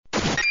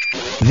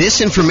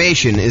This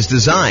information is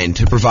designed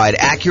to provide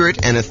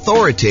accurate and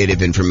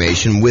authoritative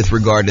information with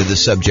regard to the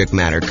subject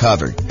matter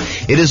covered.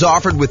 It is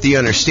offered with the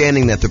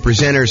understanding that the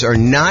presenters are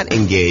not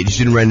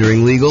engaged in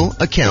rendering legal,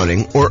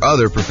 accounting, or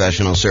other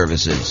professional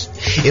services.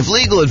 If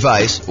legal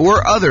advice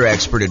or other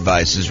expert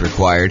advice is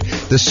required,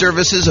 the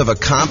services of a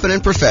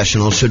competent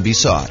professional should be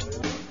sought.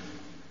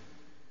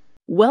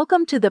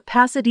 Welcome to the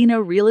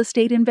Pasadena Real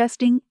Estate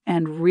Investing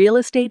and Real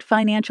Estate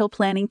Financial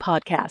Planning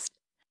Podcast.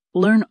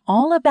 Learn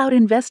all about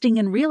investing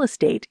in real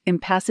estate in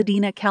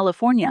Pasadena,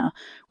 California,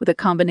 with a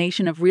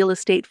combination of real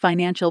estate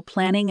financial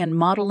planning and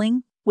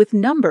modeling with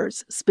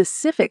numbers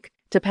specific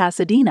to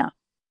Pasadena,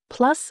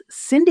 plus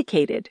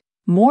syndicated,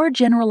 more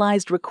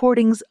generalized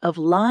recordings of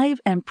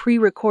live and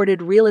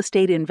pre-recorded real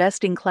estate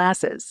investing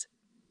classes.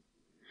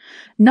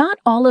 Not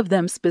all of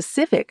them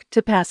specific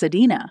to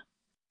Pasadena.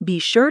 Be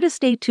sure to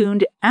stay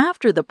tuned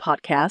after the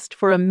podcast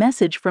for a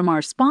message from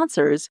our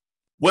sponsors.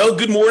 Well,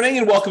 good morning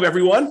and welcome,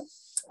 everyone.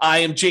 I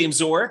am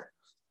James Orr.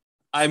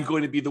 I'm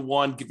going to be the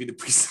one giving the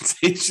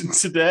presentation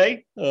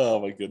today. Oh,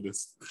 my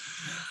goodness.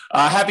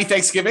 Happy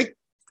Thanksgiving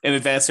in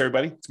advance,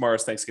 everybody.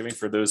 Tomorrow's Thanksgiving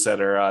for those that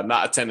are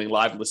not attending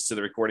live and listen to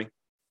the recording.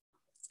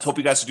 Hope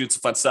you guys are doing some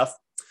fun stuff.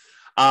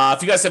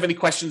 If you guys have any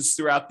questions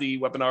throughout the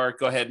webinar,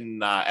 go ahead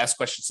and ask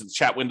questions in the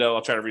chat window.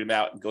 I'll try to read them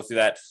out and go through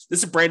that. This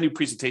is a brand new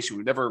presentation.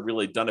 We've never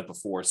really done it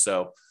before,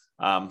 so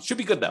should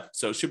be good, though.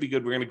 So it should be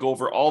good. We're going to go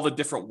over all the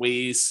different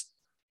ways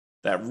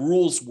that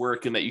rules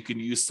work and that you can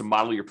use to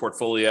model your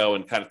portfolio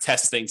and kind of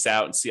test things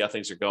out and see how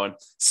things are going,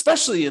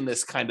 especially in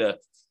this kind of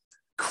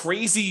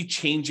crazy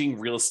changing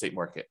real estate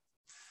market.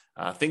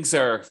 Things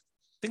are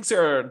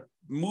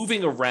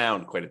moving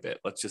around quite a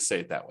bit. Let's just say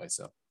it that way.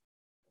 So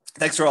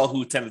thanks for all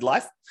who attended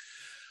live.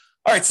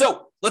 All right,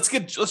 so let's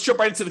jump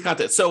right into the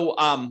content. So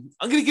I'm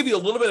going to give you a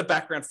little bit of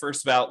background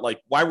first about like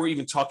why we're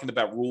even talking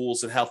about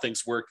rules and how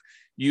things work.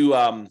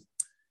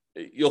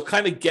 You'll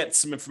kind of get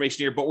some information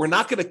here, but we're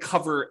not going to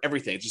cover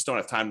everything. Just don't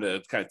have time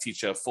to kind of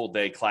teach a full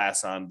day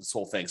class on this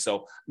whole thing.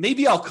 So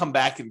maybe I'll come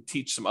back and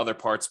teach some other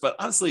parts, but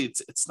honestly,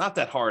 it's not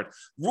that hard.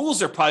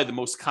 Rules are probably the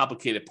most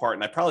complicated part,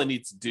 and I probably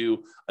need to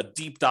do a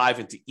deep dive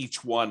into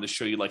each one to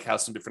show you like how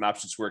some different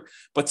options work.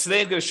 But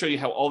today I'm going to show you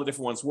how all the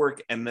different ones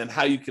work and then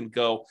how you can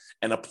go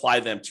and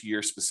apply them to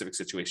your specific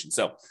situation.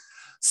 So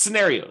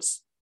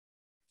scenarios.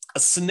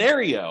 A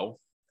scenario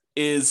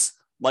is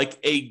like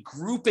a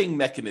grouping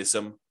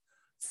mechanism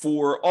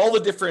for all the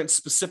different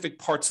specific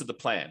parts of the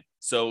plan.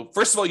 So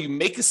first of all, you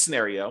make a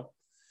scenario.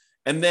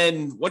 And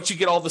then once you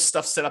get all the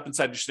stuff set up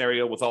inside your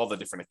scenario with all the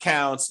different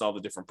accounts and all the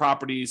different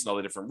properties and all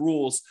the different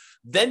rules,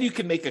 then you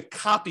can make a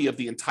copy of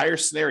the entire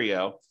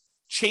scenario,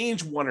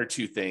 change one or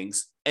two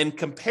things, and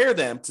compare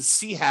them to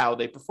see how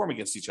they perform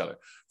against each other.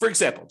 For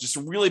example, just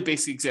a really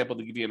basic example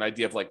to give you an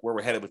idea of like where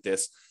we're headed with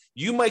this.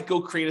 You might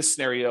go create a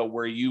scenario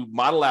where you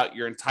model out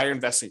your entire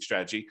investing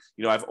strategy.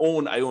 You know,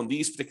 I own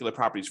these particular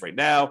properties right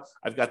now.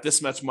 I've got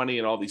this much money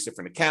in all these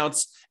different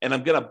accounts, and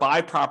I'm going to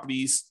buy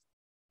properties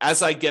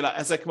as I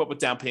come up with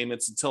down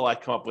payments until I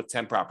come up with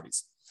 10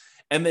 properties.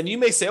 And then you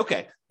may say,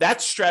 okay,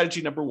 that's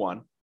strategy number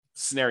one,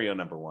 scenario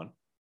number one.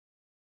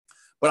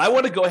 But I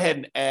want to go ahead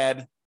and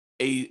add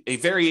a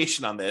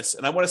variation on this,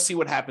 and I want to see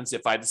what happens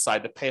if I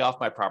decide to pay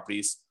off my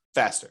properties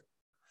faster.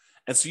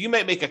 And so you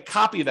might make a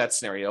copy of that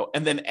scenario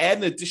and then add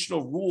an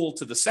additional rule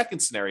to the second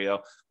scenario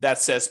that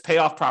says pay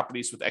off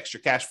properties with extra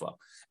cash flow.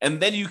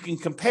 And then you can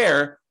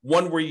compare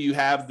one where you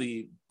have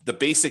the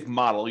basic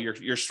model,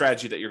 your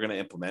strategy that you're going to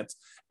implement,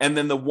 and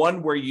then the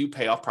one where you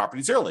pay off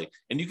properties early.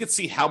 And you can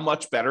see how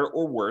much better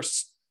or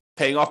worse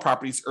paying off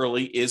properties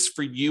early is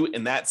for you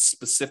in that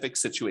specific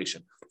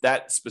situation,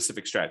 that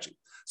specific strategy.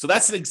 So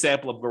that's an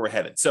example of where we're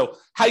headed. So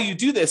how you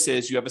do this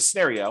is you have a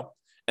scenario,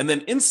 and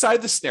then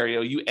inside the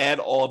scenario, you add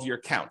all of your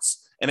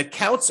accounts. And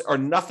accounts are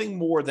nothing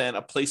more than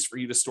a place for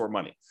you to store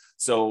money.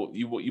 So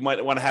you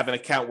might want to have an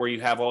account where you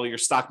have all your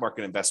stock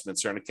market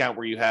investments, or an account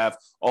where you have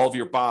all of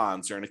your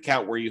bonds, or an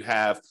account where you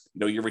have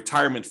your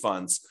retirement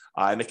funds,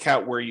 an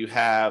account where you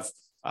have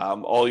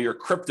all your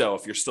crypto,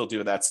 if you're still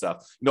doing that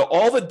stuff.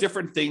 All the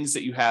different things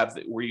that you have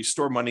where you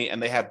store money,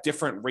 and they have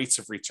different rates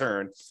of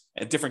return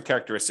and different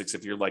characteristics.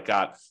 If you're like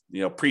got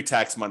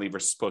pre-tax money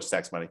versus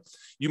post-tax money,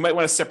 you might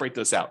want to separate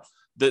those out.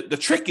 The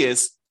trick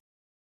is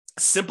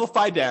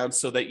simplify down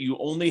so that you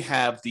only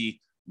have the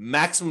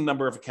maximum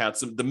number of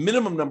accounts, the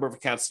minimum number of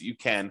accounts that you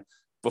can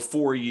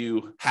before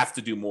you have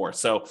to do more.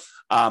 So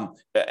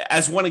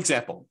as one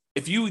example,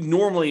 if you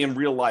normally in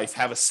real life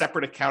have a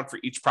separate account for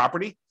each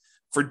property,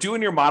 for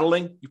doing your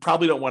modeling, you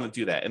probably don't want to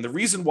do that. And the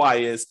reason why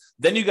is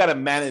then you got to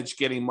manage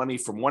getting money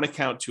from one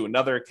account to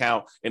another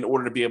account in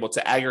order to be able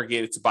to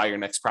aggregate it to buy your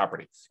next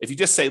property. If you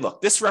just say,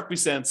 look, this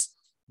represents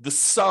the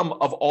sum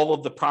of all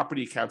of the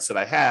property accounts that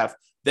I have,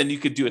 then you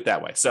could do it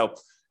that way. So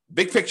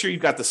big picture,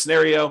 you've got the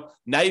scenario.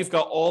 Now you've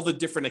got all the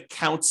different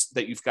accounts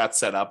that you've got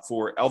set up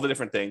for all the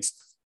different things.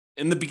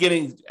 In the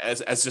beginning,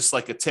 as just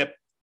like a tip,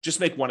 just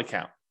make one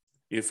account.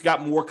 If you've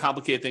got more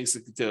complicated things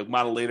to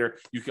model later,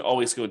 you can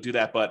always go do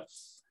that. But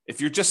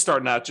if you're just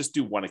starting out, just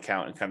do one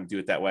account and kind of do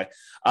it that way.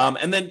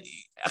 And then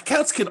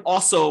accounts can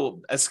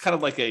also, as kind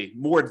of like a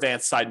more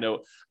advanced side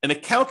note, an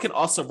account can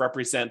also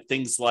represent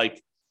things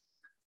like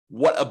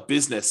what a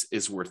business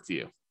is worth to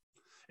you.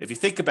 If you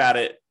think about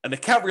it, an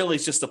account really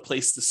is just a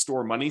place to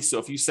store money. So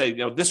if you say,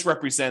 this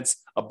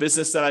represents a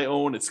business that I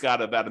own, it's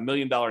got about $1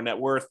 million net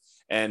worth,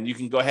 and you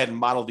can go ahead and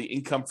model the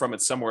income from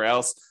it somewhere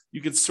else,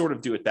 you can sort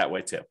of do it that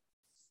way too.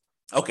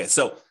 Okay,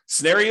 so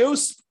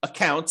scenarios,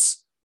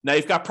 accounts, now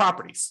you've got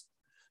properties.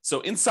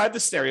 So inside the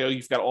scenario,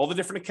 you've got all the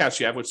different accounts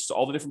you have, which is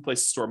all the different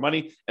places to store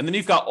money. And then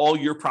you've got all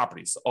your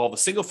properties, all the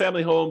single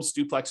family homes,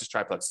 duplexes,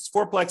 triplexes,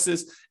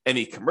 fourplexes,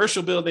 any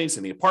commercial buildings,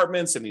 any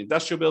apartments, any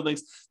industrial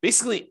buildings,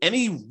 basically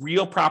any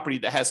real property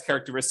that has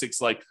characteristics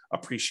like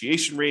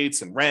appreciation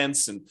rates and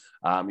rents and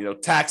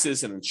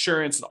taxes and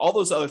insurance and all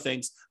those other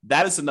things.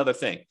 That is another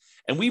thing.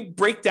 And we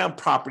break down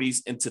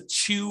properties into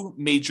two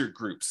major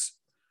groups.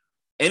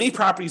 Any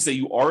properties that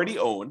you already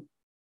own.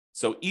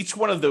 So each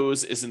one of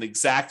those is an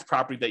exact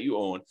property that you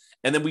own.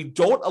 And then we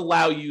don't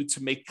allow you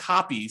to make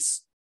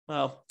copies.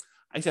 Well,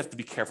 I have to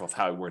be careful of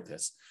how I word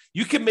this.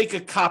 You can make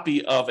a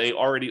copy of a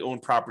already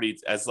owned property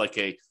as like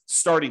a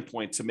starting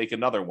point to make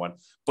another one,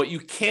 but you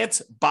can't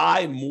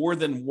buy more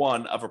than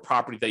one of a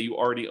property that you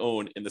already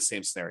own in the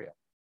same scenario.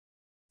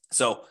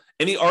 So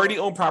any already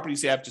owned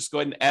properties you have, just go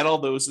ahead and add all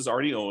those as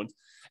already owned.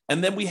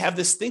 And then we have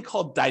this thing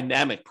called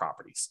dynamic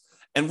properties.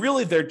 And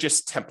really, they're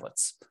just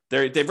templates.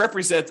 They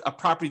represent a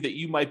property that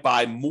you might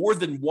buy more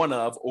than one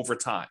of over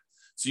time.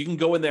 So you can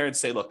go in there and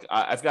say, look,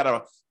 I've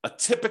got a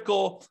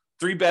typical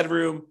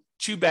 3-bedroom,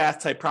 2-bath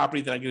type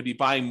property that I'm going to be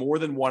buying more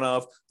than one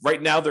of.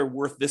 Right now, they're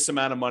worth this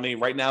amount of money.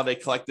 Right now, they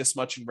collect this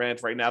much in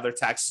rent. Right now, their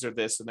taxes are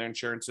this and their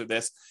insurance are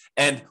this.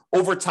 And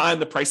over time,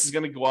 the price is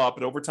going to go up.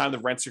 And over time, the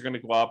rents are going to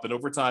go up. And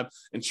over time,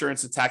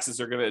 insurance and taxes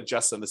are going to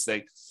adjust on this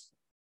thing.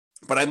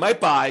 But I might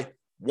buy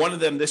one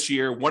of them this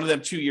year, one of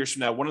them 2 years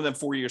from now, one of them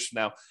 4 years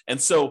from now. And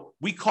so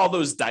we call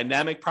those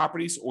dynamic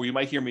properties, or you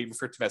might hear me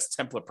refer to them as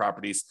template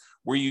properties,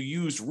 where you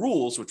use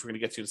rules, which we're going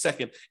to get to in a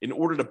second, in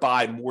order to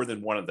buy more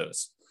than one of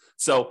those.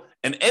 So,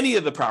 and any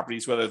of the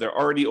properties, whether they're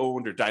already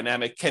owned or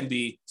dynamic, can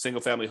be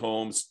single family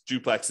homes,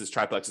 duplexes,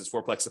 triplexes,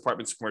 fourplexes,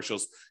 apartments,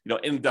 commercials,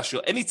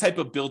 industrial, any type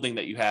of building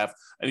that you have,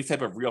 any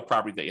type of real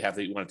property that you have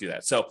that you want to do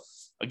that. So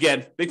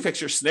again, big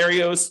picture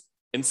scenarios,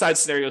 inside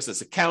scenarios as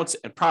accounts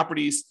and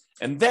properties.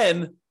 And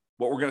then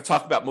what we're going to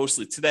talk about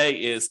mostly today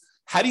is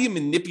how do you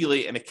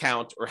manipulate an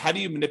account or how do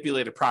you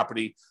manipulate a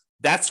property?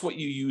 That's what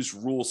you use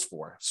rules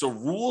for. So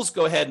rules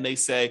go ahead and they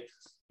say,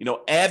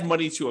 add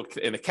money to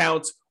an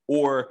account,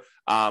 or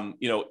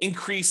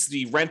increase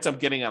the rent I'm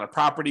getting on a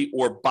property,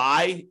 or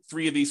buy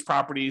 3 of these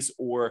properties,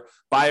 or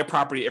buy a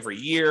property every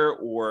year,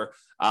 or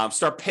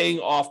start paying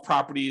off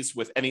properties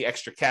with any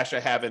extra cash I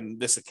have in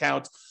this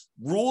account.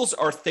 Rules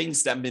are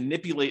things that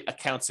manipulate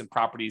accounts and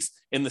properties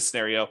in the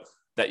scenario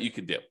that you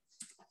can do.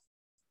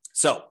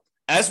 So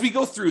as we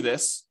go through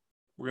this,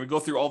 we're going to go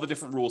through all the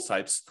different rules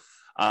types.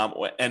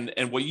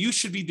 And what you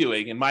should be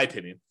doing, in my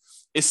opinion,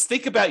 is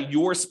think about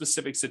your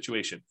specific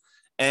situation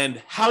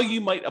and how you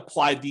might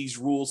apply these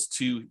rules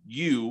to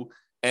you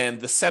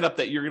and the setup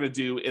that you're going to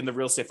do in the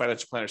Real Estate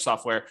Financial Planner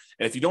software.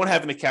 And if you don't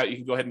have an account, you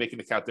can go ahead and make an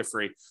account. They're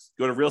free.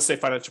 Go to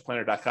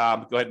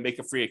realestatefinancialplanner.com, go ahead and make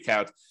a free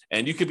account.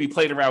 And you could be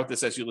playing around with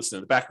this as you listen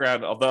in the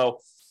background, although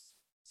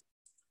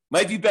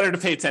might be better to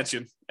pay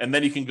attention, and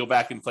then you can go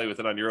back and play with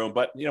it on your own.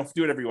 But, do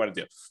whatever you want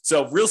to do.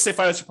 So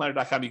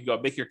realestatefinancialplanner.com, you can go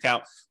and make your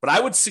account. But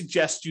I would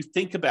suggest you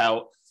think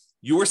about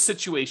your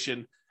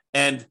situation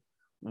and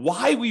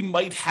why we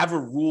might have a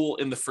rule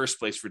in the first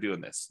place for doing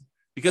this.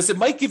 Because it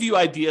might give you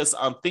ideas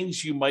on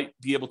things you might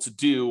be able to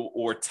do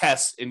or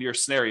test in your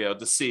scenario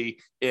to see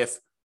if,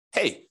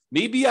 hey,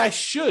 maybe I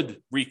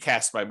should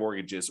recast my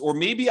mortgages, or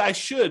maybe I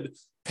should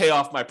pay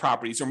off my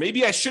properties, or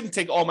maybe I shouldn't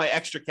take all my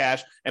extra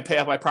cash and pay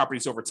off my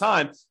properties over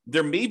time.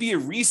 There may be a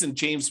reason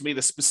James made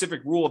a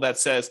specific rule that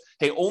says,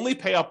 hey, only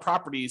pay off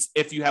properties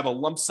if you have a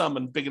lump sum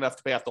and big enough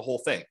to pay off the whole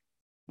thing,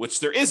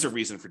 which there is a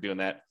reason for doing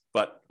that,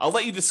 but I'll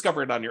let you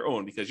discover it on your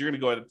own because you're going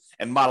to go ahead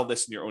and model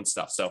this in your own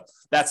stuff. So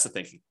that's the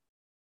thinking.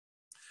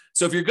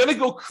 So if you're going to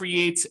go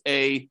create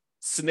a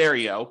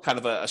scenario, kind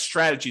of a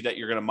strategy that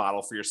you're going to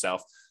model for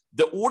yourself,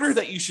 the order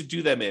that you should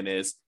do them in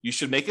is you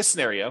should make a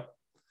scenario.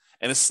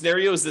 And a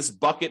scenario is this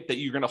bucket that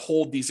you're going to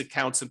hold these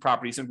accounts and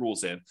properties and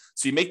rules in.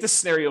 So you make the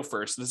scenario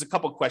first. There's a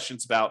couple of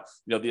questions about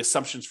the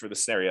assumptions for the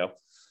scenario.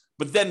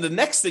 But then the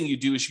next thing you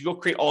do is you go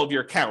create all of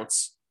your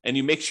accounts and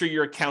you make sure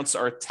your accounts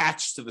are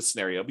attached to the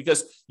scenario,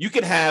 because you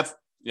can have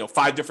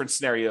 5 different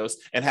scenarios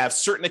and have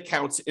certain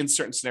accounts in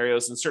certain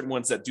scenarios and certain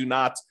ones that do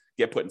not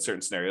get put in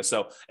certain scenarios.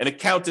 So an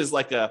account is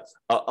like a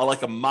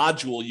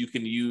module you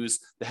can use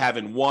to have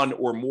in one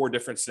or more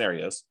different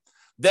scenarios.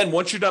 Then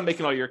once you're done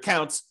making all your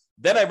accounts,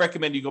 then I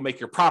recommend you go make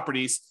your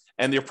properties,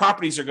 and your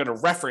properties are going to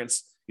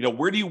reference,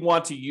 where do you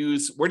want to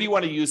use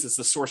as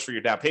the source for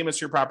your down payments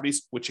for your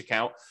properties, which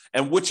account,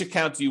 and which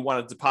account do you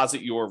want to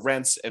deposit your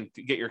rents and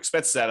get your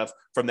expenses out of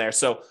from there.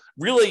 So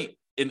really,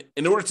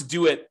 in order to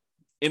do it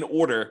in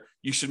order.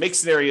 You should make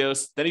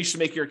scenarios, then you should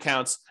make your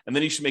accounts, and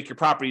then you should make your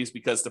properties,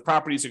 because the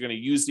properties are going to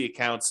use the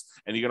accounts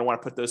and you're going to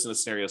want to put those in the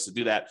scenarios to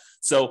do that.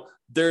 So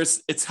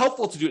it's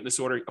helpful to do it in this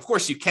order. Of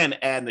course, you can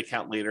add an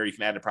account later. You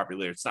can add a property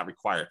later. It's not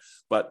required,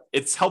 but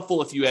it's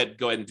helpful if you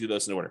go ahead and do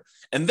those in order.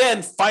 And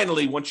then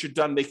finally, once you're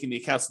done making the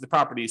accounts of the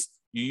properties,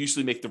 you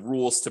usually make the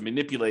rules to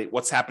manipulate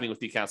what's happening with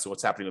the accounts and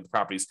what's happening with the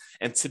properties.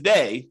 And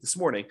this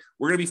morning,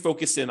 we're going to be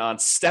focused in on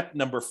step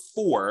number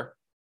 4,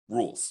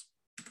 rules.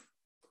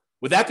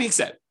 With that being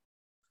said,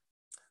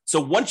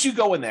 so once you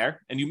go in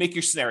there and you make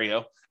your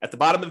scenario, at the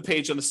bottom of the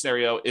page on the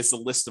scenario is the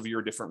list of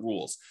your different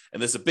rules.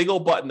 And there's a big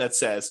old button that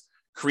says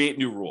create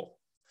new rule.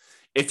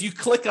 If you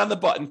click on the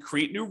button,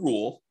 create new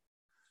rule,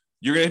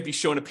 you're going to be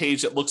shown a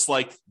page that looks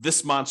like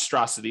this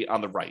monstrosity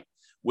on the right,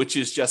 which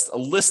is just a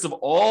list of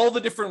all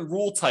the different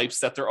rule types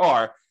that there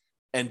are.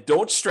 And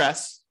don't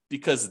stress,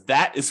 because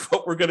that is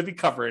what we're going to be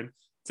covering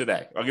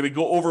today. I'm going to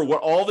go over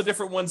what all the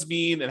different ones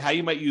mean and how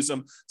you might use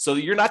them so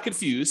that you're not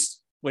confused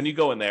when you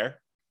go in there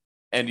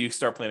and you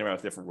start playing around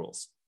with different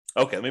rules.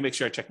 Okay, let me make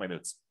sure I check my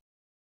notes.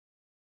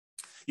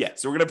 Yeah,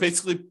 so we're going to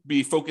basically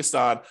be focused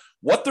on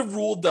what the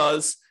rule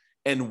does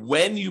and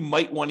when you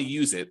might want to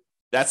use it.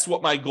 That's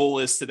what my goal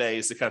is today,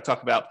 is to kind of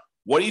talk about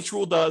what each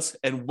rule does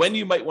and when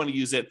you might want to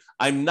use it.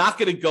 I'm not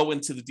going to go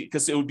into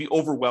because it would be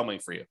overwhelming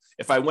for you.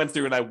 If I went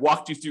through and I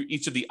walked you through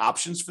each of the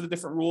options for the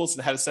different rules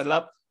and how to set it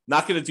up,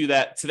 not going to do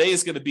that. Today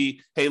is going to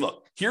be, hey,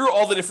 look, here are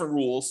all the different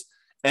rules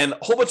and a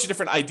whole bunch of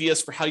different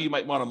ideas for how you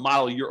might want to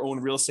model your own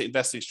real estate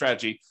investing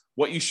strategy,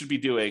 what you should be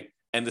doing,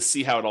 and to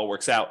see how it all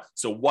works out.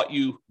 So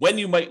when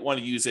you might want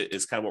to use it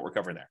is kind of what we're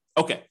covering there.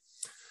 Okay.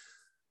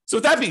 So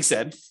with that being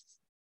said,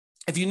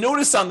 if you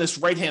notice on this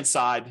right-hand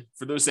side,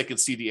 for those that can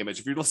see the image,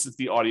 if you're listening to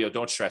the audio,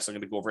 don't stress. I'm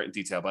going to go over it in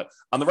detail. But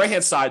on the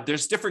right-hand side,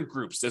 there's different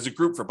groups. There's a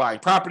group for buying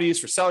properties,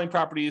 for selling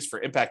properties,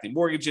 for impacting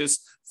mortgages,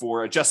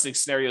 for adjusting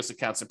scenarios,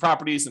 accounts, and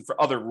properties, and for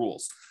other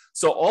rules.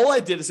 So all I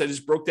did is I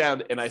just broke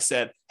down and I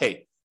said,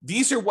 hey,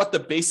 these are what the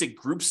basic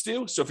groups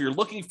do. So if you're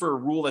looking for a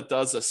rule that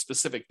does a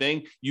specific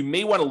thing, you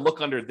may want to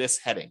look under this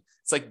heading.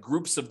 It's like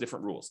groups of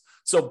different rules.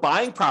 So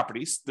buying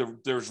properties,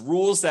 there's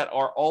rules that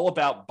are all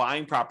about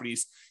buying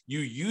properties. You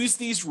use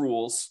these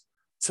rules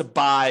to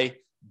buy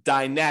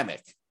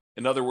dynamic.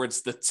 In other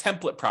words, the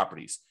template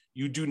properties.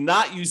 You do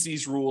not use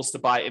these rules to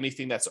buy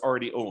anything that's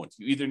already owned.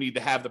 You either need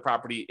to have the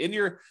property in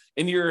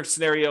your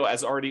scenario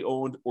as already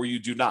owned, or you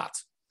do not.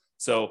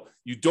 So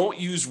you don't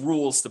use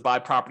rules to buy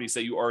properties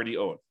that you already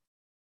own.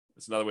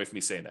 That's another way for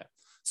me saying that.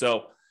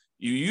 So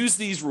you use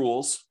these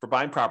rules for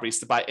buying properties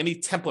to buy any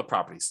template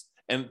properties.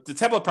 And the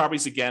template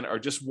properties, again, are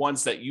just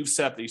ones that you've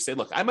set up that you say,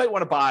 look, I might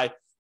want to buy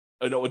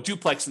a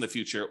duplex in the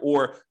future,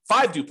 or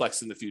 5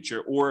 duplex in the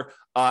future, or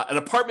an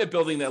apartment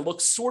building that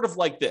looks sort of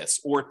like this,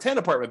 or 10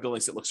 apartment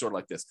buildings that look sort of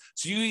like this.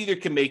 So you either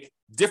can make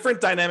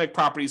different dynamic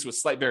properties with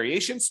slight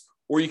variations,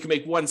 or you can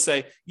make one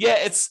say,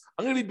 yeah,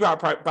 I'm going to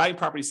be buying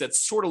properties that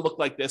sort of look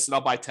like this, and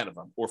I'll buy 10 of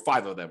them, or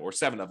 5 of them, or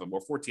 7 of them,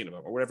 or 14 of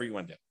them, or whatever you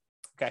want to do.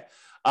 Okay.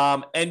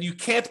 And you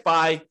can't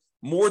buy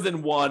more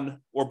than one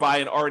or buy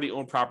an already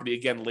owned property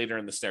again later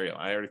in the scenario.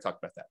 I already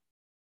talked about that.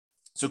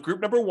 So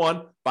group number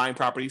 1, buying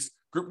properties.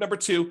 Group number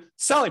 2,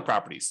 selling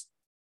properties.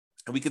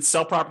 And we could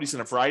sell properties in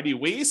a variety of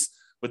ways,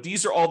 but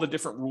these are all the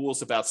different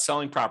rules about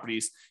selling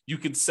properties. You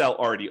can sell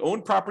already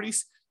owned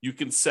properties. You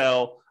can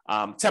sell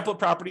template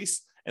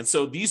properties. And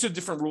so these are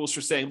different rules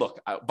for saying, look,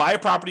 buy a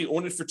property,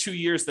 own it for 2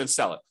 years, then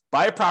sell it.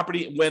 Buy a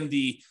property when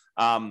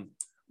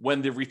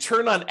the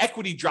return on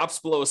equity drops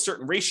below a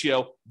certain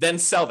ratio, then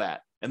sell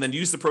that, and then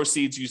use the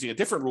proceeds using a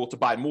different rule to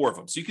buy more of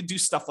them. So you could do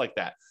stuff like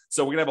that.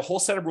 So we're going to have a whole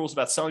set of rules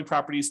about selling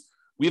properties.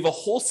 We have a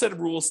whole set of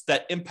rules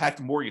that impact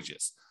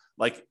mortgages,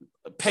 like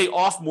pay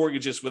off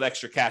mortgages with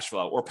extra cash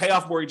flow, or pay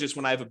off mortgages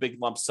when I have a big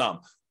lump sum,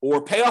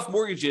 or pay off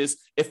mortgages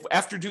if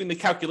after doing the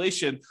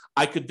calculation,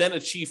 I could then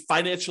achieve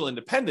financial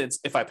independence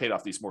if I paid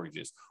off these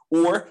mortgages,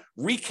 or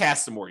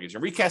recast a mortgage.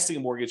 And recasting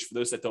a mortgage, for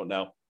those that don't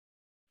know,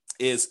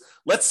 is,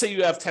 let's say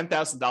you have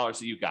 $10,000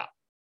 that you got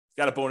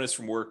a bonus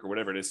from work or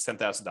whatever it is,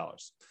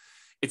 $10,000.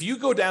 If you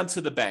go down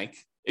to the bank,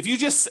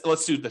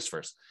 let's do this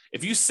first.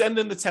 If you send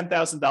in the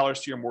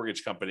 $10,000 to your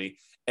mortgage company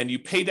and you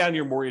pay down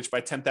your mortgage by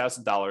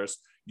 $10,000,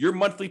 your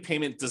monthly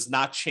payment does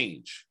not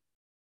change.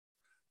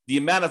 The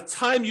amount of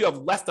time you have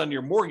left on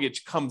your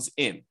mortgage comes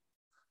in.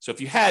 So if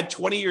you had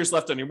 20 years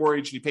left on your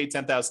mortgage and you paid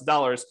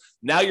 $10,000,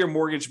 now your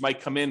mortgage might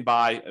come in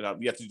by,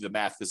 you have to do the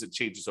math because it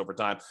changes over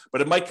time,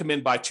 but it might come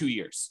in by 2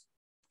 years.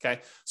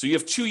 Okay. So you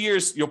have 2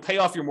 years, you'll pay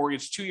off your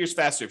mortgage 2 years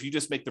faster if you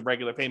just make the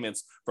regular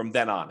payments from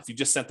then on, if you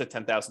just sent the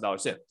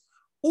 $10,000 in.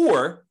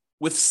 Or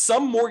with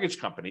some mortgage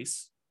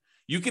companies,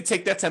 you could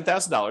take that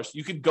 $10,000,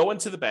 you could go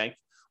into the bank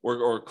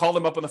or call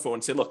them up on the phone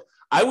and say, look,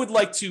 I would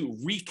like to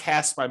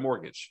recast my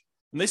mortgage.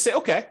 And they say,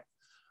 okay,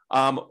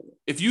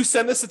 if you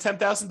send us the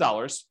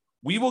 $10,000,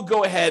 we will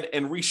go ahead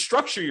and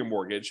restructure your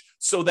mortgage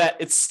so that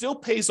it still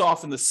pays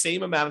off in the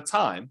same amount of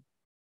time,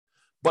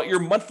 but your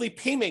monthly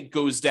payment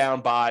goes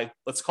down by,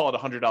 let's call it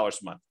 $100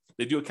 a month.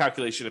 They do a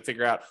calculation to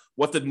figure out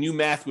what the new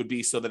math would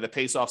be so that it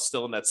pays off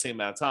still in that same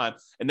amount of time.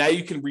 And now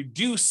you can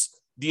reduce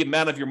the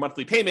amount of your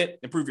monthly payment,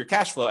 improve your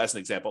cash flow, as an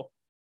example,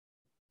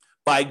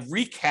 by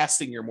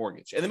recasting your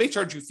mortgage. And they may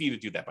charge you a fee to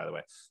do that, by the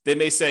way. They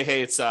may say,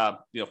 hey, it's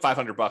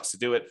 $500 to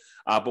do it,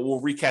 but we'll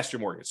recast your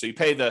mortgage. So you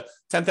pay the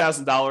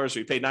 $10,000 or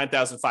you pay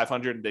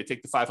 $9,500 and they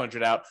take the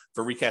 $500 out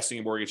for recasting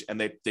your mortgage, and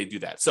they do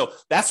that. So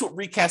that's what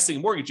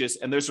recasting mortgage is,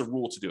 and there's a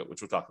rule to do it,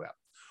 which we'll talk about.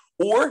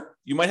 Or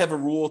you might have a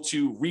rule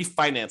to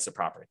refinance a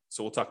property.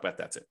 So we'll talk about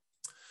that too.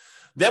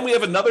 Then we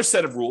have another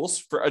set of rules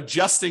for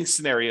adjusting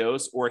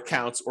scenarios or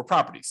accounts or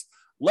properties.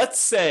 Let's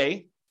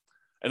say,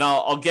 and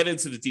I'll get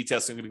into the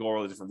details, so I'm going to go over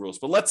all the different rules.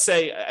 But let's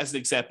say, as an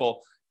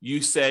example,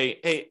 you say,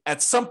 hey,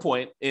 at some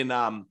point in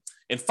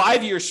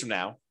 5 years from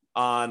now,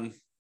 on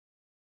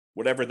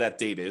whatever that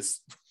date is,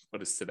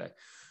 what is today?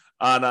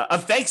 On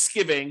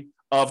Thanksgiving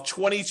of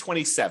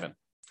 2027,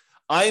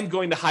 I am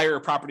going to hire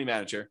a property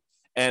manager,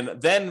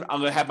 and then I'm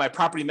going to have my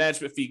property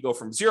management fee go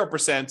from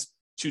 0%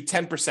 to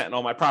 10% in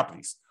all my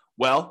properties.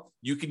 Well,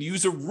 you can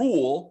use a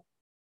rule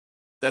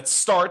that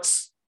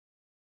starts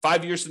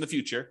 5 years in the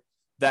future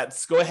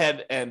that's go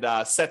ahead and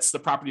sets the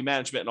property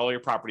management and all your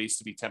properties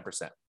to be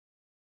 10%.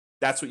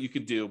 That's what you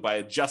could do by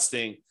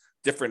adjusting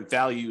different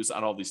values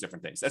on all these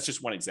different things. That's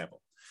just one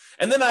example.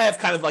 And then I have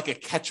kind of like a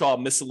catch-all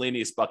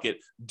miscellaneous bucket,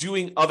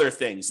 doing other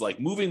things like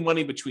moving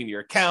money between your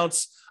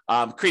accounts,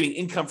 creating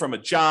income from a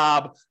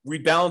job,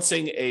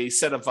 rebalancing a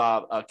set of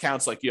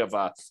accounts, like you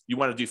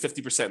want to do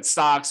 50% in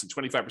stocks and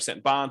 25%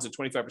 in bonds and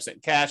 25% in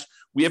cash.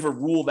 We have a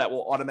rule that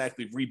will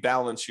automatically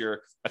rebalance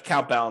your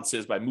account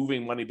balances by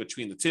moving money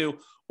between the two.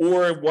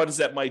 Or what does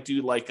that might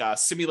do, like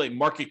simulate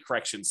market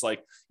corrections?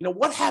 Like,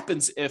 what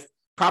happens if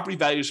property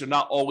values are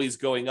not always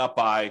going up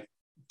by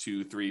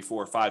 2, 3,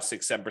 4, 5,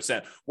 6,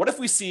 7%? What if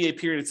we see a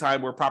period of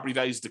time where property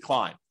values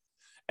decline?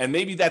 And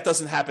maybe that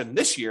doesn't happen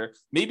this year.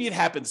 Maybe it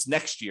happens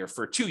next year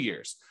for 2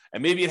 years.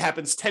 And maybe it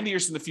happens 10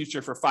 years in the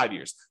future for 5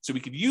 years. So we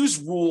could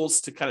use rules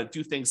to kind of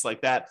do things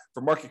like that for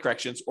market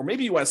corrections. Or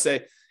maybe you want to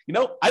say,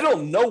 I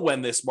don't know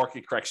when this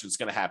market correction is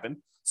going to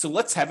happen, so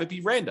let's have it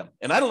be random.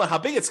 And I don't know how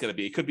big it's going to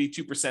be. It could be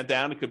 2%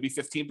 down. It could be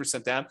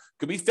 15% down. It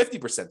could be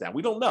 50% down.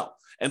 We don't know.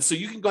 And so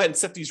you can go ahead and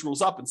set these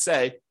rules up and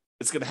say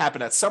it's going to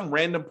happen at some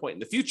random point in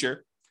the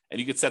future. And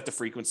you could set the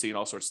frequency and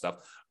all sorts of stuff.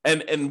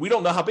 And we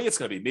don't know how big it's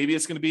going to be. Maybe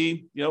it's going to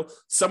be,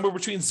 somewhere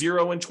between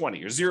 0 and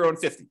 20 or 0 and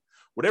 50,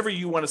 whatever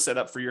you want to set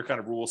up for your kind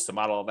of rules to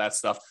model all that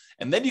stuff.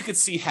 And then you can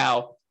see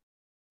how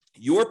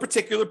your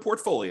particular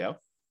portfolio,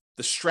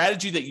 the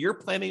strategy that you're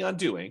planning on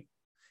doing,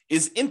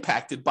 is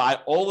impacted by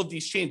all of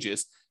these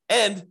changes.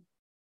 And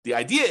the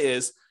idea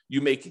is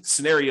you make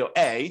scenario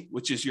A,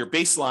 which is your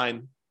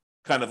baseline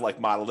kind of like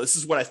model. This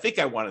is what I think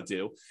I want to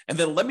do. And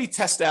then let me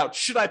test out,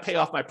 should I pay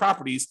off my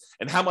properties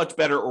and how much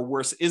better or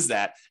worse is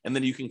that? And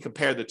then you can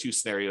compare the two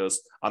scenarios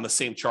on the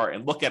same chart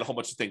and look at a whole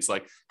bunch of things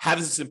like, how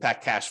does this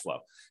impact cash flow?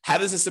 How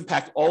does this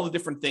impact all the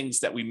different things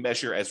that we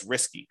measure as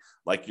risky,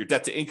 like your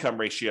debt to income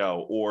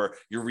ratio or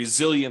your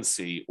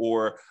resiliency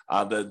or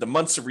the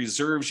months of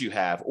reserves you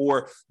have,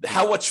 or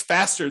how much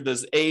faster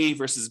does A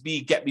versus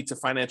B get me to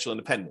financial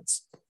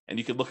independence? And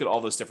you can look at all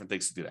those different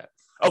things to do that.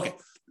 Okay.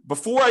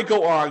 Before I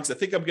go on, because I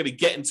think I'm going to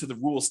get into the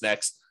rules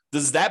next,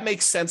 does that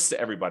make sense to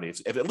everybody?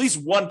 If at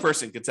least one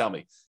person can tell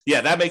me,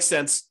 yeah, that makes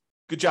sense.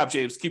 Good job,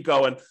 James. Keep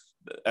going.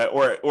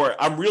 Or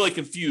I'm really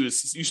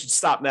confused. You should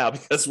stop now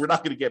because we're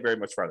not going to get very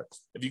much further.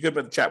 If you could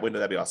put the chat window,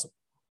 that'd be awesome.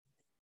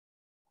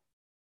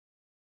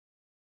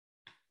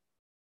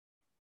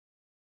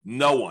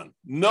 No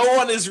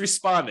one is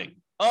responding.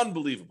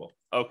 Unbelievable.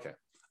 Okay,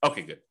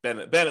 good. Ben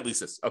at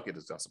least is. Okay,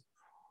 this is awesome.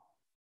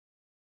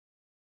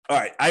 All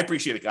right. I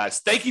appreciate it, guys.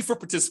 Thank you for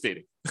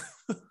participating.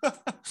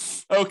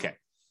 Okay.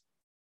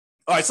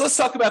 All right. So let's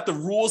talk about the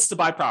rules to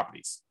buy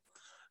properties.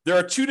 There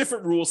are two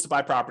different rules to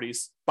buy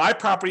properties. Buy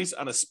properties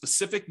on a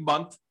specific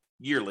month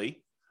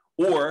yearly,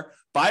 or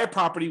buy a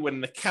property when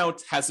an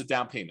account has a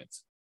down payment.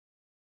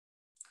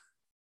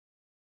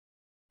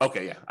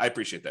 Okay. Yeah. I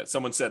appreciate that.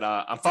 Someone said,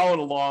 I'm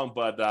following along,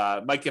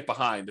 but might get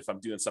behind if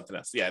I'm doing something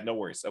else. Yeah. No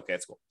worries. Okay.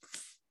 That's cool.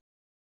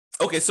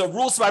 Okay, so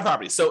rules to buy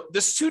properties. So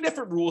there's two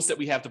different rules that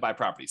we have to buy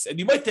properties. And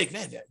you might think,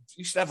 man,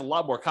 you should have a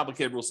lot more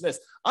complicated rules than this.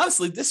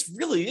 Honestly, this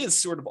really is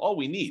sort of all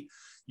we need.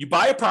 You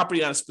buy a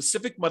property on a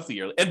specific monthly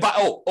year. And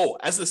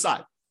as an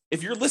aside,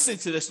 if you're listening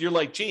to this and you're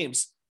like,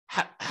 James,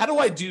 how do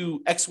I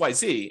do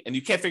XYZ? And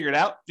you can't figure it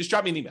out, just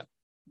drop me an email.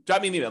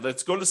 Drop me an email.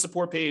 Let's go to the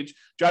support page,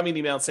 drop me an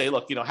email and say,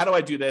 look, how do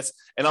I do this?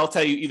 And I'll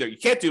tell you either you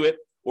can't do it,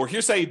 or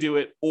here's how you do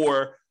it,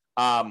 or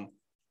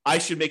I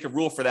should make a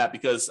rule for that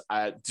because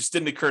it just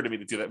didn't occur to me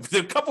to do that. But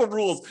a couple of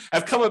rules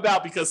have come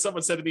about because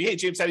someone said to me, hey,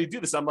 James, how do you do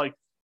this? I'm like,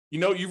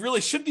 you really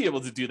should be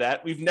able to do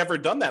that. We've never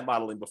done that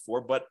modeling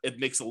before, but it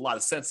makes a lot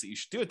of sense that you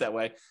should do it that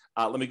way.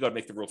 Let me go and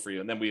make the rule for you.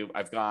 And then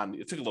I've gone,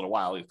 it took a little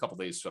while, a couple of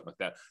days, something like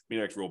that. We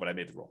didn't make the rule, but I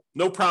made the rule.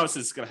 No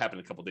promises it's going to happen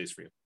in a couple of days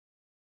for you.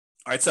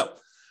 All right, so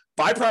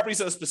buy properties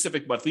on a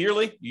specific monthly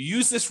yearly. You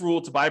use this rule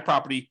to buy a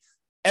property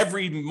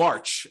every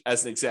March,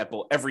 as an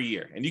example, every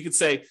year. And you could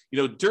say,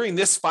 during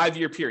this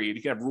 5-year period,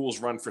 you can have rules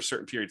run for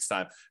certain periods of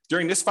time.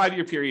 During this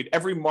 5-year period,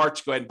 every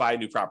March, go ahead and buy a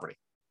new property.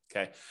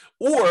 Okay.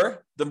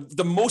 Or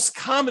the most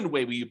common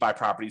way we buy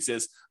properties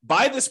is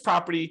buy this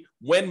property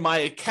when my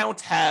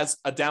account has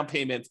a down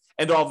payment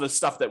and all the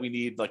stuff that we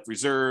need, like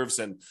reserves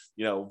and,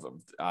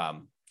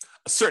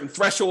 a certain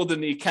threshold in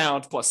the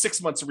account, plus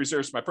 6 months of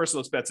reserves for my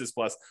personal expenses,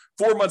 plus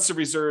 4 months of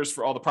reserves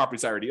for all the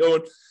properties I already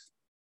own,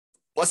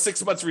 plus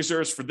 6 months of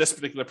reserves for this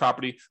particular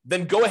property.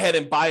 Then go ahead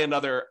and buy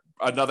another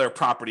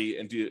property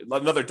and do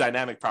another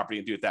dynamic property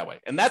and do it that way.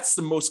 And that's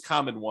the most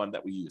common one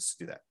that we use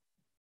to do that.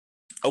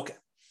 Okay.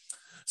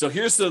 So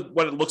here's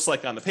what it looks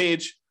like on the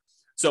page.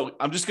 So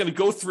I'm just going to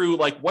go through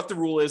like what the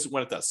rule is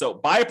when it does. So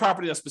buy a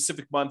property in a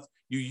specific month.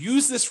 You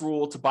use this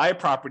rule to buy a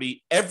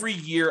property every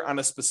year on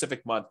a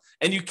specific month,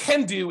 and you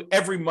can do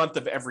every month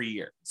of every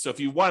year. So if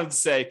you wanted to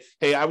say,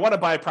 hey, I want to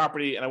buy a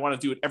property and I want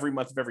to do it every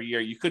month of every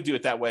year, you could do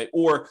it that way,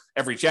 or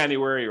every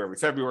January or every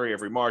February,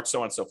 every March,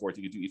 so on and so forth.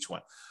 You could do each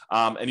one.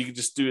 And you can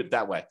just do it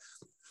that way.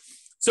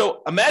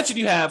 So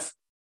imagine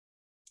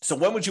so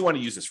when would you want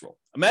to use this rule?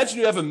 Imagine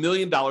you have $1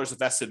 million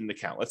invested in an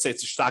account. Let's say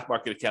it's a stock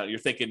market account. You're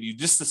thinking you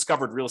just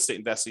discovered real estate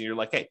investing. You're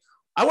like, hey,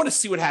 I want to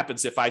see what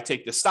happens if I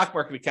take the stock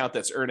market account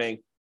that's earning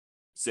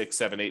 6,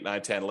 7, 8,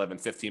 9, 10, 11,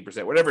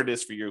 15%, whatever it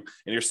is for you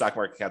in your stock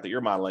market account that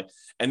you're modeling.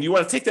 And you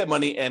want to take that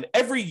money and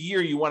every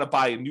year you want to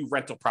buy a new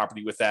rental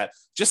property with that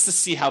just to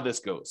see how this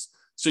goes.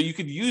 So you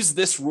could use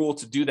this rule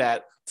to do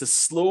that, to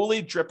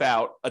slowly drip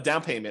out a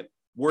down payment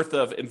worth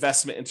of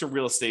investment into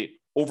real estate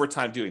over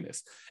time doing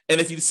this. And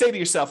if you say to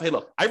yourself, hey,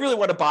 look, I really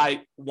want to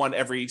buy one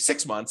every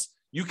 6 months,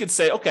 you could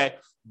say, okay,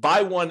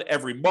 buy one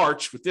every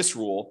March with this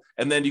rule.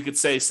 And then you could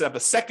say, set up a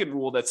second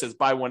rule that says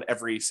buy one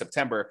every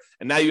September.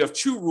 And now you have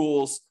 2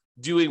 rules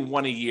doing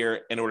one a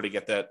year in order to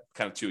get that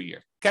kind of 2 a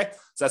year. Okay.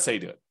 So that's how you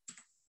do it.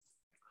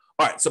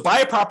 All right. So buy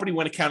a property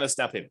when it counts as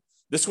down payment.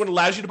 This one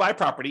allows you to buy a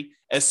property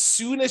as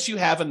soon as you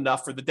have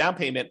enough for the down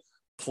payment,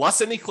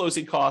 plus any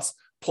closing costs,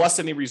 plus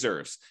any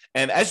reserves.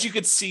 And as you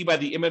can see by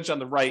the image on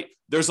the right,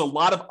 there's a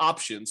lot of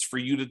options for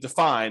you to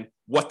define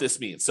what this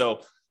means.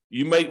 So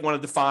you might want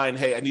to define,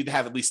 hey, I need to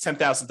have at least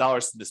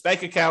 $10,000 in this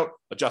bank account,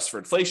 adjust for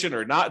inflation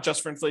or not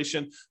adjust for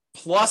inflation,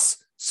 plus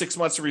 6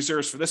 months of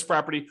reserves for this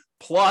property,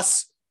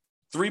 plus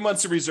 3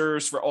 months of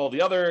reserves for all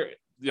the other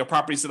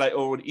properties that I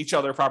own, each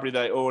other property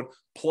that I own,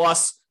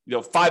 plus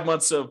 5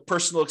 months of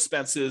personal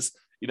expenses,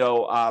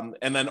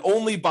 and then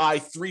only buy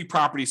 3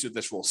 properties with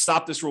this rule.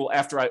 Stop this rule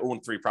after I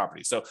own 3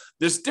 properties. So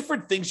there's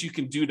different things you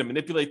can do to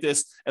manipulate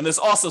this. And there's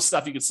also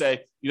stuff you could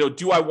say,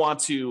 do I want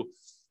to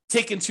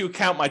take into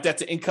account my debt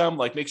to income,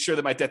 like make sure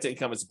that my debt to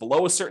income is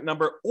below a certain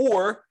number?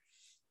 Or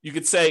you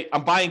could say,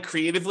 I'm buying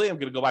creatively. I'm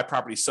going to go buy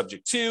properties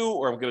subject to,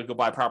 or I'm going to go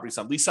buy properties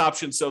on lease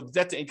options. So the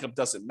debt to income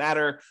doesn't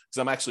matter because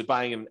I'm actually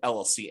buying an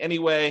LLC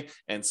anyway.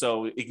 And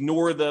so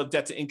ignore the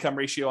debt to income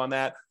ratio on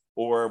that,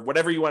 or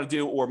whatever you want to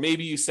do. Or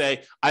maybe you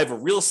say, I have a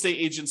real estate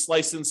agent's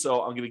license,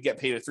 so I'm going to get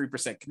paid a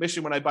 3%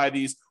 commission when I buy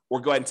these, or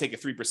go ahead and take a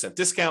 3%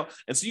 discount.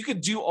 And so you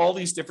could do all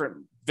these different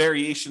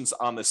variations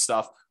on this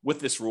stuff with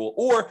this rule.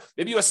 Or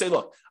maybe you say,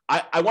 look,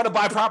 I want to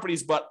buy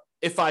properties, but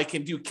if I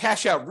can do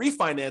cash out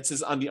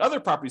refinances on the other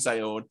properties I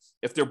own,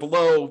 if they're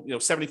below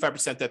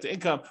 75% debt to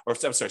income, or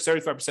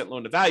 75%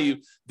 loan to value,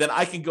 then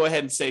I can go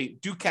ahead and say,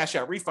 do cash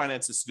out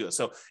refinances to do it.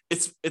 So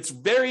it's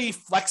very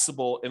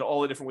flexible in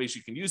all the different ways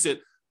you can use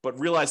it, but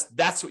realize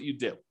that's what you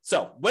do.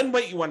 So when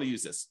might you want to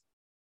use this?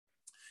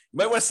 You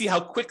might want to see how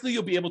quickly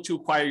you'll be able to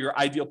acquire your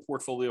ideal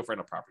portfolio of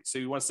rental property. So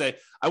you want to say,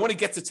 I want to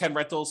get to 10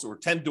 rentals or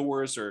 10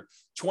 doors or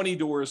 20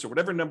 doors or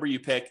whatever number you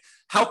pick.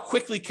 How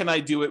quickly can I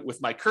do it with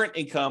my current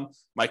income,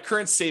 my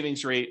current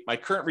savings rate, my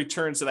current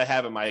returns that I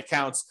have in my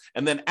accounts?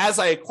 And then as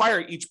I acquire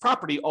each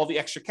property, all the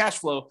extra cash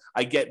flow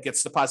I get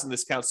gets deposited in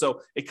this account.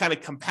 So it kind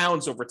of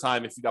compounds over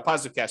time if you got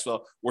positive cash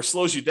flow, or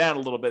slows you down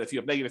a little bit if you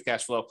have negative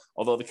cash flow,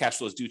 although the cash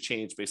flows do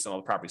change based on all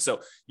the properties. So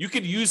you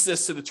could use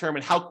this to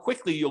determine how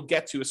quickly you'll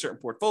get to a certain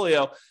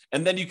portfolio.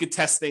 And then you could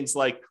test things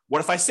like, what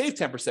if I save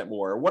 10%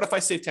 more? Or what if I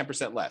save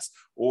 10% less?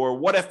 Or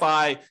what if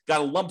I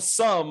got a lump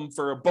sum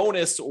for a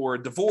bonus or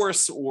a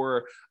divorce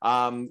or,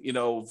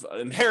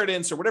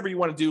 inheritance or whatever you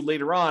want to do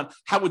later on?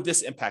 How would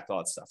this impact all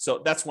that stuff?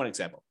 So that's one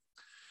example.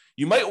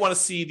 You might want to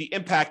see the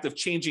impact of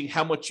changing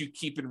how much you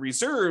keep in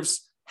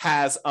reserves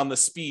has on the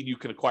speed you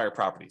can acquire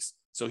properties.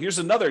 So here's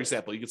another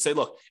example. You could say,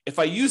 look, if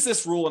I use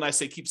this rule and I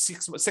say keep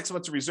six months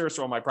of reserves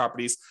for all my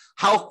properties,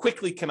 how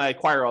quickly can I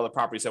acquire all the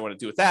properties I want to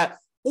do with that?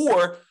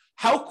 Or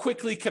how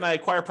quickly can I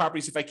acquire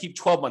properties if I keep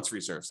 12 months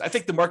reserves? I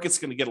think the market's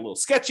going to get a little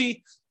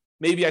sketchy.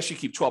 Maybe I should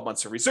keep 12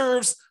 months of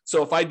reserves.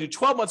 So if I do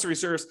 12 months of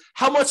reserves,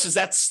 how much does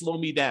that slow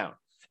me down?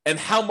 And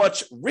how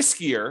much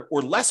riskier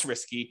or less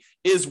risky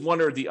is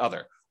one or the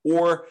other?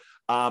 Or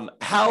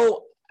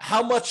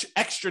how much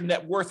extra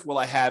net worth will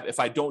I have if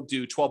I don't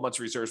do 12 months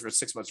of reserves versus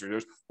 6 months of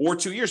reserves or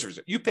 2 years of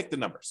reserves? You pick the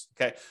numbers,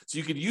 okay? So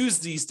you could use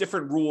these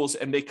different rules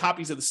and make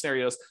copies of the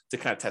scenarios to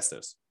kind of test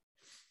those.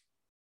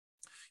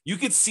 You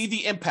could see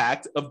the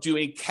impact of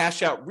doing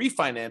cash out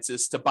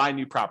refinances to buy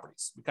new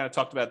properties. We kind of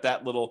talked about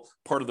that little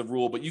part of the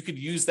rule, but you could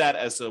use that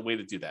as a way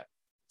to do that.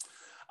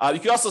 You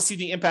can also see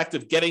the impact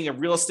of getting a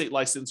real estate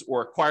license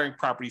or acquiring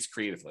properties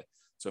creatively.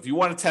 So if you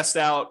want to test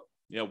out,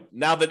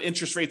 now that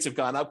interest rates have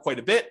gone up quite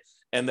a bit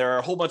and there are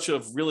a whole bunch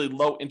of really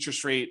low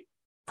interest rate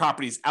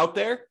properties out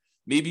there,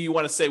 maybe you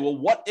want to say, well,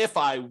 what if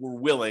I were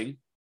willing,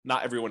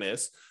 not everyone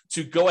is,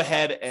 to go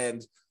ahead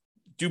and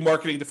do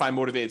marketing to find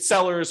motivated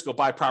sellers, go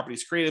buy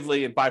properties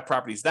creatively and buy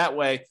properties that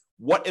way?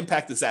 What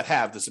impact does that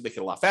have? Does it make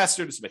it a lot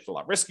faster? Does it make it a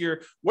lot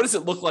riskier? What does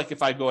it look like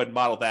if I go ahead and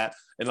model that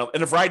in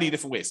a variety of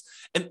different ways?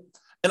 And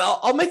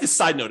I'll make a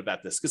side note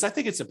about this because I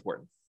think it's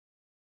important.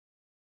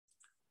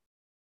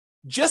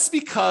 Just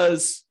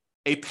because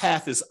a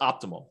path is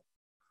optimal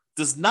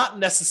does not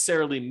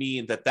necessarily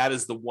mean that that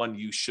is the one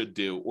you should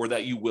do or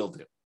that you will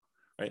do,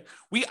 right?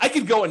 I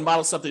could go and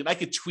model something and I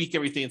could tweak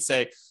everything and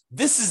say,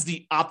 this is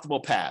the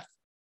optimal path,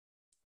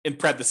 in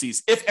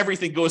parentheses, if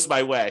everything goes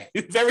my way,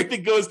 if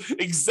everything goes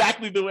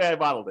exactly the way I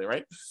modeled it,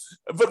 right?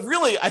 But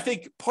really, I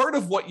think part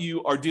of what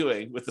you are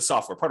doing with the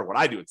software, part of what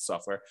I do with the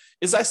software,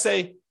 is I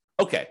say,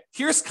 okay,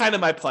 here's kind of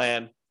my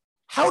plan.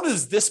 How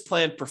does this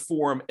plan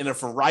perform in a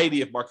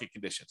variety of market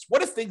conditions?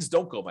 What if things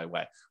don't go my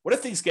way? What if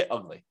things get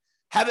ugly?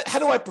 How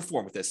do I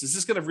perform with this? Is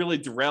this going to really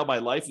derail my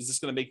life? Is this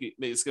going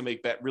to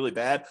make that really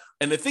bad?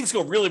 And if things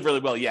go really,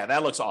 really well, yeah,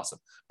 that looks awesome.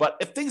 But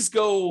if things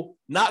go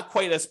not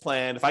quite as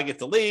planned, if I get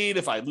delayed,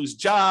 if I lose a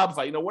job, if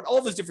I, what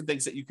all those different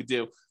things that you could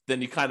do,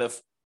 then you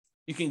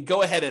can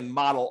go ahead and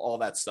model all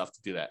that stuff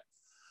to do that.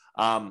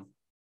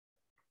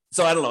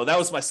 So I don't know. That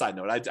was my side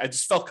note. I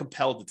just felt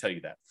compelled to tell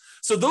you that.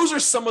 So those are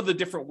some of the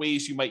different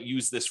ways you might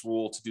use this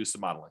rule to do some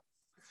modeling.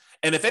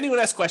 And if anyone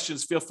has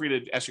questions, feel free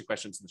to ask your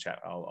questions in the chat.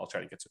 I'll try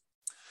to get to it.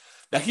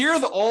 Now, here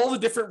are all the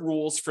different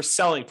rules for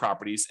selling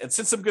properties. And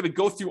since I'm going to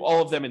go through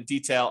all of them in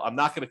detail, I'm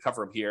not going to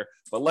cover them here,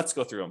 but let's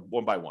go through them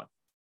one by one.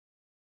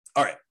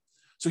 All right.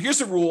 So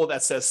here's a rule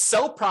that says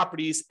sell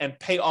properties and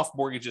pay off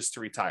mortgages to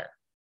retire.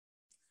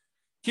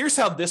 Here's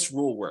how this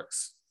rule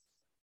works.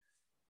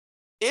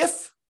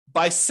 If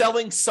by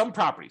selling some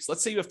properties,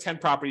 let's say you have 10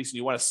 properties and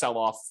you want to sell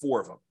off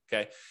 4 of them,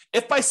 okay?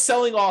 If by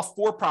selling off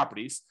 4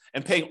 properties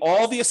and paying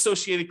all the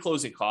associated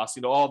closing costs,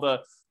 all the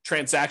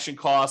transaction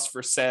costs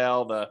for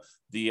sale, the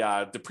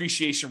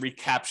depreciation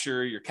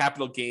recapture, your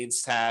capital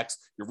gains tax,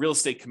 your real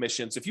estate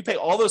commissions. If you pay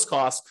all those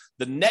costs,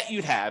 the net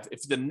you'd have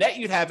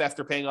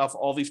after paying off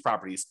all these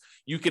properties,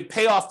 you can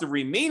pay off the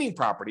remaining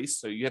properties.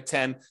 So you have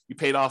 10, you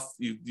paid off,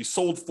 you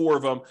sold 4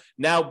 of them.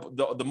 Now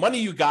the money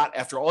you got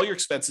after all your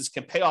expenses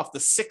can pay off the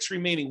 6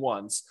 remaining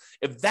ones.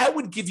 If that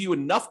would give you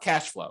enough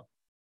cash flow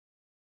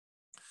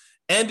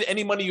and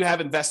any money you have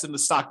invested in the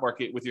stock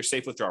market with your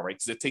safe withdrawal rate,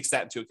 because it takes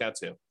that into account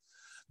too,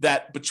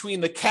 that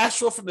between the cash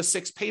flow from the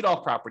 6 paid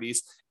off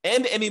properties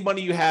and any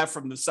money you have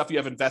from the stuff you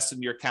have invested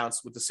in your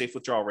accounts with the safe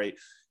withdrawal rate,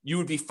 you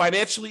would be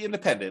financially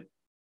independent.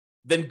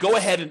 Then go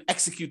ahead and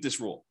execute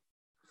this rule.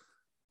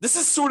 This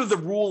is sort of the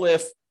rule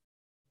if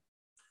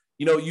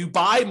you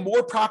buy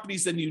more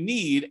properties than you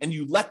need and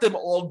you let them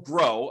all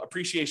grow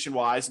appreciation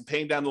wise and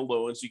paying down the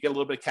loans, you get a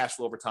little bit of cash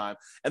flow over time.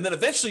 And then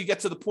eventually you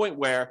get to the point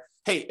where,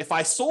 hey, if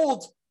I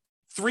sold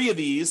 3 of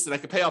these, then I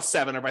could pay off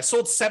 7. Or if I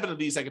sold 7 of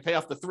these, I could pay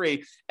off the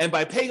 3. And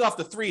by paying off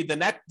the 3, then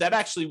that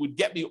actually would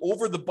get me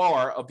over the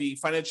bar of being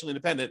financially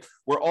independent,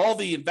 where all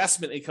the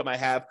investment income I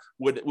have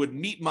would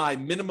meet my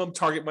minimum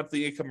target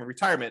monthly income in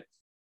retirement.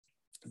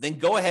 Then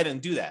go ahead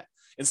and do that.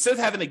 Instead of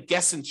having to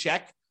guess and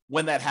check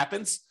when that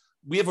happens,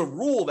 we have a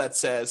rule that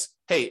says,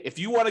 hey, if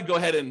you want to go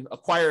ahead and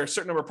acquire a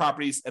certain number of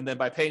properties, and then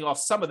by paying off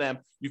some of them,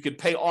 you could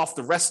pay off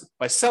the rest.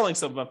 By selling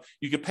some of them,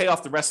 you could pay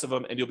off the rest of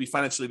them and you'll be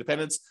financially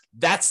independent.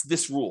 That's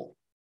this rule.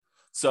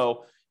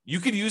 So you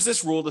could use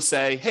this rule to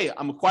say, hey,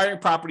 I'm acquiring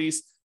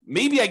properties.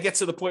 Maybe I get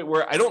to the point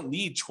where I don't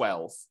need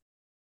 12,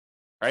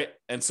 right?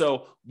 And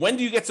so when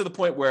do you get to the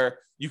point where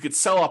you could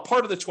sell a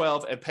part of the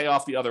 12 and pay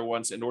off the other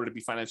ones in order to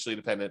be financially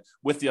independent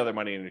with the other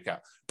money in your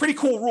account? Pretty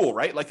cool rule,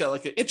 right? Like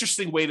an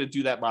interesting way to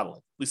do that modeling.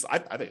 At least I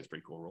think it's a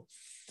pretty cool rule.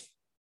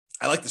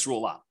 I like this rule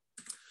a lot.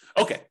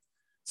 Okay,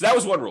 so that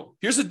was one rule.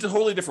 Here's a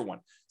totally different one.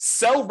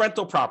 Sell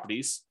rental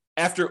properties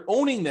after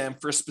owning them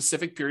for a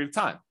specific period of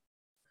time.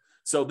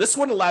 So this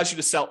one allows you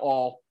to sell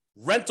all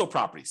rental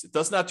properties. It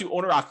does not do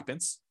owner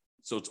occupants.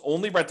 So it's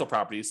only rental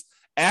properties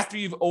after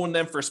you've owned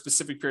them for a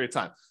specific period of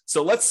time.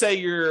 So let's say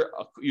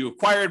you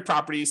acquired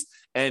properties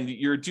and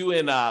you're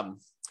doing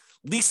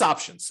lease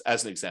options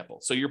as an example.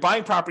 So you're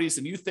buying properties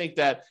and you think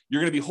that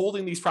you're going to be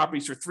holding these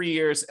properties for 3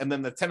 years and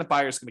then the tenant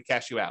buyer is going to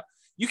cash you out.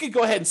 You can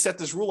go ahead and set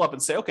this rule up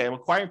and say, okay, I'm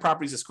acquiring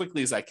properties as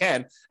quickly as I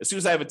can. As soon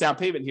as I have a down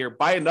payment here,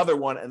 buy another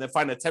one and then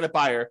find a tenant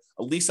buyer,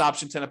 a lease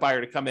option tenant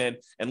buyer to come in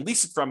and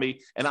lease it from me.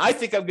 And I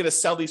think I'm going to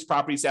sell these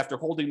properties after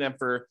holding them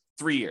for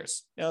 3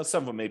 years.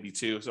 Some of them may be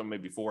 2, some may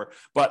be 4,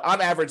 but on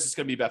average, it's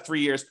going to be about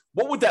 3 years.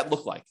 What would that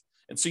look like?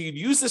 And so you'd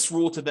use this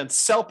rule to then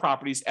sell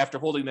properties after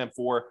holding them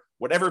for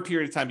whatever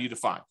period of time you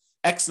define,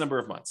 X number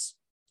of months.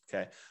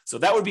 Okay. So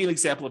that would be an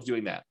example of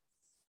doing that.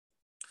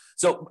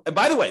 So, and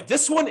by the way,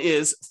 this one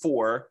is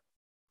for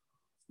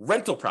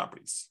rental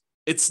properties.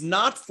 It's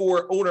not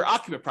for owner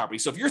occupant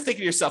properties. So if you're thinking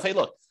to yourself, hey,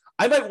 look,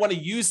 I might want to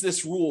use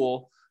this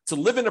rule to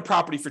live in a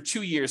property for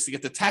 2 years to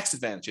get the tax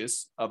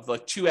advantages of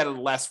like 2 out of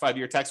the last 5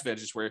 year tax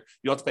advantages where you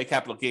don't have to pay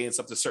capital gains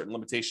up to certain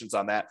limitations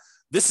on that.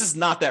 This is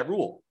not that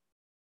rule.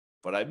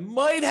 but I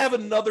might have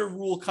another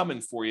rule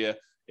coming for you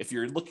if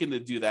you're looking to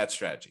do that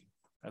strategy.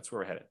 That's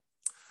where we're headed.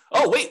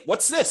 Oh, wait,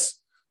 what's this?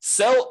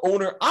 Sell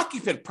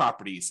owner-occupant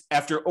properties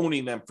after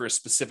owning them for a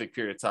specific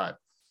period of time.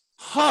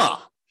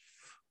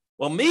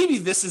 Well, maybe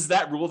this is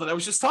that rule that I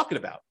was just talking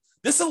about.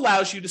 This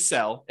allows you to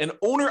sell an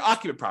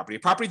owner-occupant property, a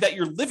property that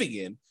you're living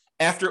in,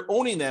 after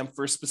owning them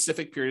for a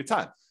specific period of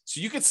time. So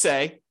you could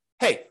say,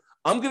 hey,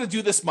 I'm going to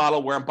do this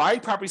model where I'm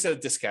buying properties at a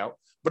discount,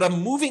 but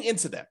I'm moving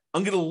into them.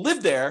 I'm going to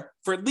live there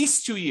for at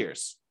least 2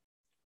 years.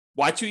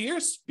 Why 2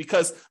 years?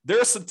 Because there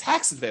are some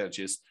tax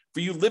advantages for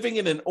you living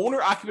in an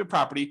owner-occupant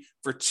property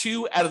for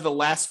 2 out of the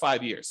last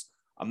 5 years.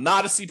 I'm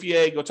not a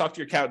CPA. Go talk to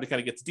your accountant to kind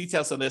of get the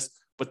details on this.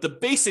 But the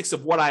basics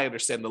of what I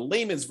understand, the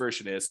layman's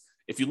version is,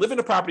 if you live in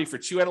a property for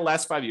 2 out of the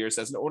last 5 years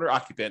as an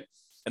owner-occupant,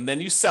 and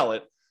then you sell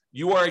it,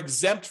 you are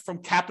exempt from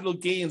capital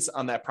gains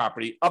on that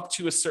property up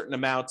to a certain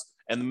amount,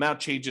 and the amount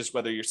changes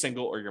whether you're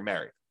single or you're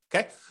married.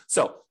 Okay,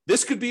 so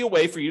this could be a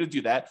way for you to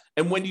do that.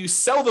 And when you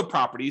sell the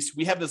properties,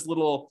 we have this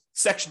little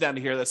section down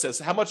here that says,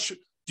 how much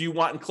do you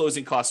want in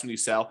closing costs when you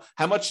sell?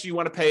 How much do you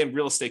want to pay in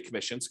real estate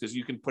commissions? Because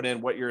you can put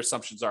in what your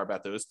assumptions are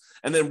about those.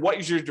 And then what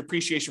is your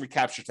depreciation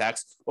recapture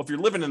tax? Well, if you're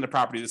living in the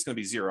property, that's going to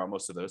be zero on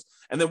most of those.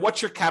 And then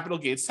what's your capital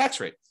gains tax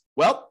rate?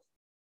 Well,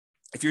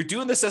 if you're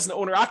doing this as an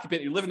owner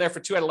occupant, you're living there for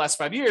 2 out of the last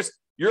 5 years,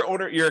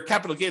 your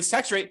capital gains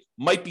tax rate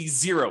might be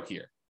zero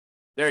here.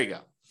 There you go.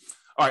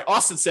 All right,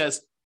 Austin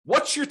says,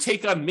 what's your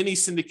take on mini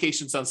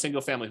syndications on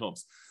single family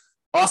homes?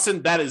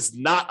 Austin, that is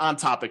not on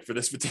topic for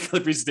this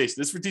particular presentation.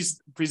 This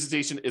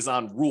presentation is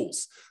on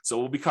rules. So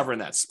we'll be covering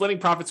that. Splitting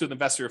profits with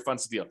investor or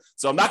funds deal.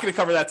 So I'm not going to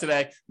cover that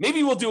today.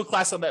 Maybe we'll do a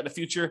class on that in the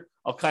future.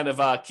 I'll kind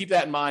of keep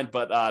that in mind,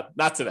 but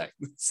not today.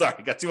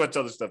 Sorry, got too much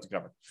other stuff to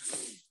cover.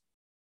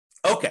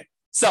 Okay,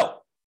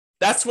 so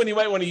that's when you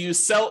might want to use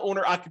sell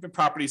owner-occupant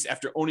properties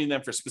after owning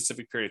them for a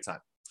specific period of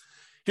time.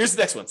 Here's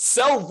the next one.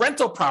 Sell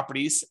rental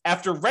properties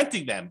after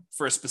renting them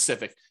for a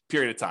specific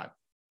period of time.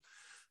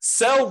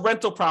 Sell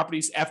rental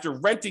properties after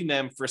renting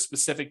them for a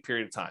specific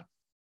period of time.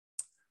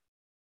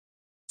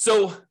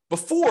 So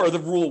before, the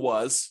rule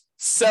was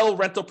sell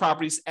rental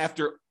properties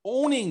after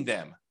owning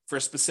them for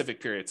a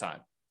specific period of time.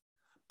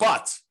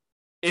 But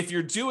if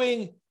you're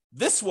doing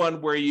this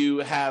one where you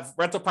have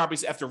rental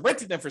properties after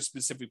renting them for a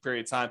specific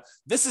period of time,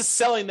 this is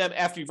selling them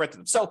after you've rented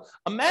them. So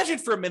imagine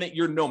for a minute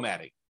you're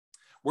nomading,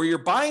 where you're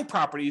buying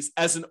properties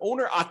as an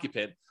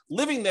owner-occupant,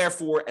 living there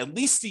for at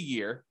least a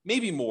year,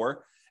 maybe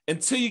more,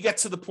 until you get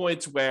to the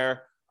point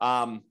where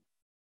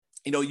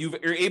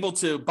you're able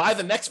to buy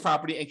the next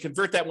property and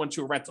convert that one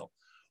to a rental.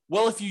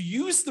 Well, if you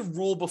use the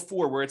rule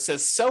before where it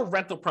says sell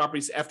rental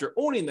properties after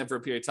owning them for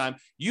a period of time,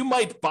 you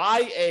might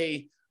buy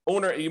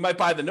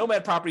the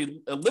nomad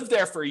property, live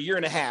there for a year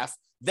and a half,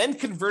 then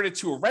convert it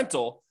to a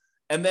rental.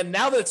 And then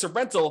now that it's a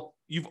rental,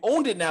 you've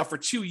owned it now for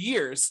 2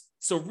 years.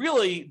 So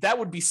really, that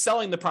would be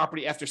selling the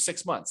property after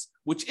 6 months,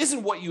 which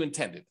isn't what you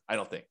intended, I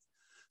don't think.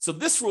 So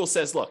this rule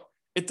says, look,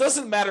 it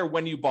doesn't matter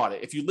when you bought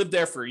it. If you lived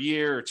there for a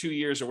year or 2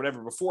 years or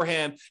whatever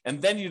beforehand,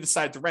 and then you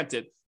decide to rent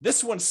it,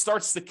 this one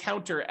starts the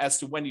counter as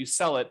to when you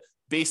sell it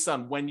based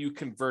on when you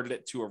converted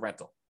it to a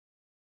rental.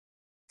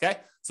 Okay,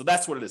 so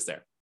that's what it is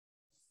there.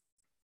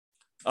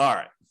 All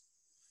right.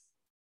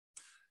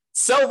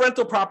 Sell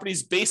rental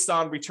properties based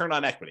on return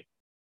on equity.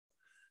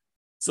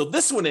 So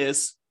this one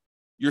is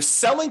you're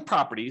selling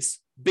properties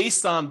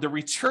based on the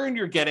return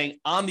you're getting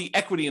on the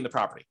equity in the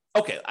property.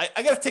 Okay,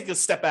 I got to take a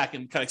step back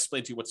and kind of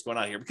explain to you what's going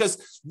on here,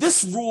 because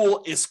this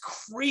rule is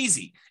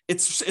crazy.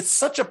 It's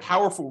such a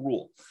powerful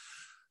rule.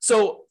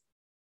 So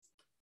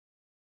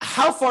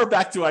how far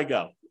back do I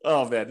go?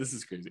 Oh man, this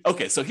is crazy.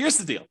 Okay, so here's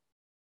the deal.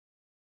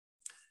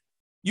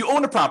 You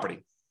own a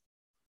property,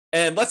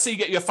 and let's say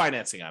you have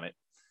financing on it,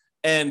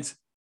 and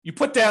you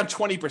put down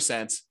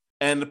 20%,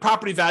 and the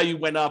property value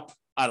went up,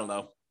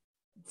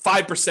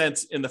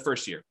 5% in the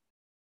first year.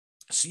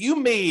 So you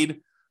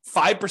made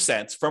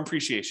 5% from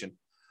appreciation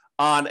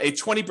on a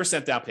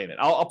 20% down payment.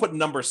 I'll put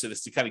numbers to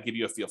this to kind of give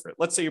you a feel for it.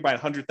 Let's say you're buying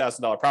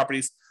 $100,000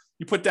 properties.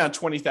 You put down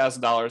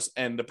 $20,000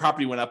 and the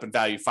property went up in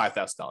value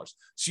 $5,000.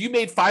 So you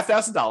made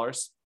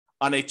 $5,000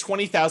 on a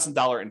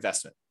 $20,000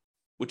 investment,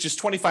 which is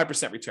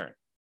 25% return.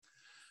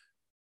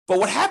 But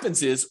what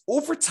happens is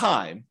over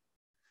time,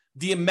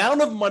 the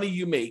amount of money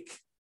you make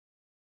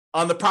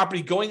on the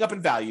property going up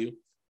in value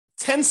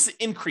tends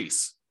to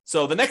increase.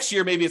 So the next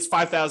year, maybe it's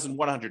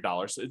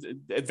 $5,100.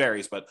 It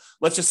varies, but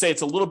let's just say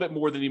it's a little bit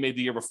more than you made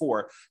the year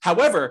before.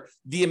 However,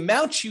 the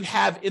amount you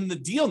have in the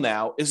deal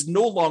now is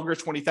no longer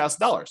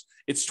 $20,000.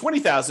 It's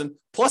 $20,000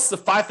 plus the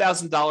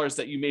 $5,000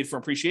 that you made from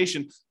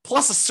appreciation,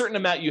 plus a certain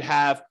amount you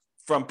have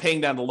from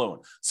paying down the loan.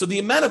 So the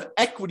amount of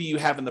equity you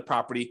have in the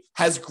property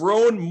has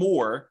grown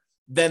more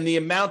than the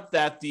amount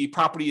that the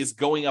property is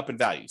going up in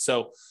value.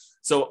 So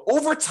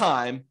over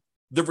time,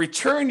 the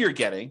return you're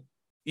getting,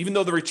 even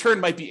though the return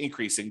might be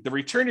increasing, the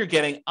return you're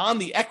getting on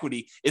the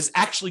equity is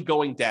actually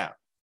going down.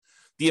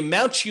 The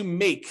amount you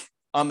make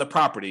on the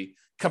property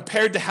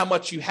compared to how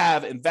much you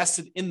have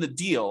invested in the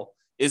deal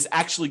is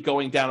actually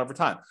going down over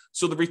time.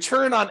 So the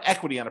return on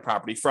equity on a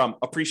property from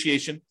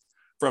appreciation,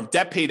 from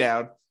debt pay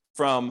down,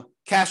 from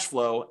cash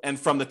flow and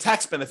from the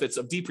tax benefits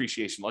of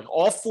depreciation. Like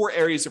all four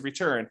areas of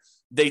return,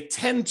 they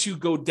tend to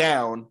go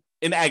down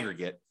in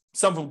aggregate.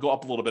 Some of them go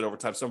up a little bit over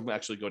time. Some of them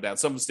actually go down.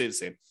 Some of them stay the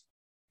same.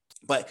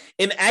 But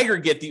in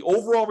aggregate, the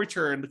overall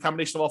return, the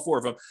combination of all four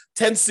of them,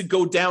 tends to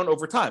go down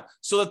over time.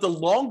 So that the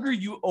longer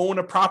you own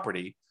a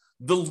property,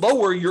 the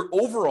lower your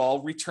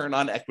overall return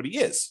on equity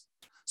is.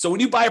 So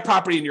when you buy a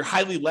property and you're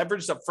highly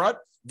leveraged up front,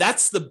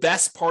 that's the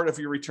best part of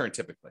your return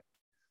typically.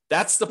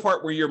 That's the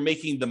part where you're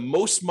making the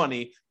most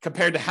money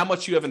compared to how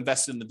much you have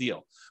invested in the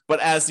deal. But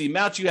as the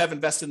amount you have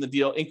invested in the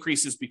deal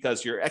increases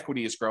because your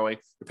equity is growing,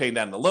 you're paying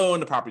down the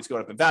loan, the property's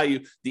going up in value,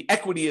 the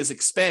equity is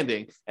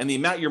expanding, and the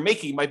amount you're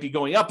making might be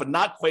going up, but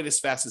not quite as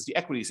fast as the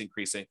equity is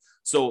increasing.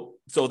 So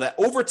that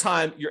over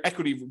time, your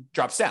equity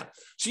drops down.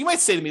 So you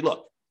might say to me,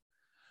 look,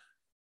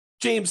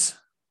 James,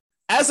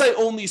 as I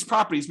own these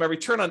properties, my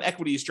return on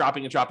equity is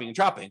dropping and dropping and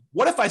dropping.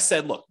 What if I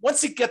said, look,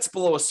 once it gets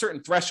below a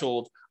certain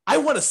threshold, I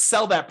want to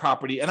sell that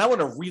property and I want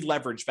to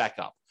re-leverage back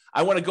up.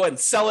 I want to go ahead and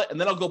sell it, and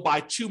then I'll go buy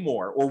two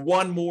more or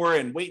one more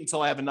and wait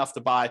until I have enough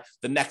to buy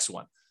the next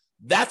one.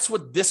 That's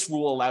what this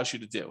rule allows you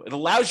to do. It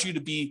allows you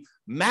to be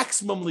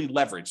maximally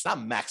leveraged, not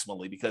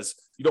maximally because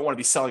you don't want to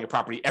be selling a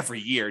property every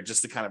year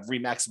just to kind of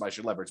re-maximize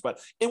your leverage, but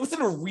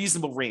within a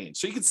reasonable range.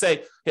 So you can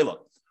say, hey,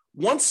 look,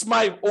 once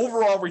my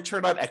overall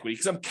return on equity,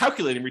 because I'm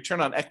calculating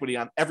return on equity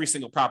on every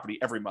single property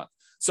every month.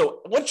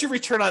 So once your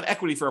return on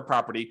equity for a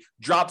property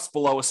drops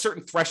below a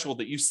certain threshold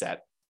that you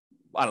set,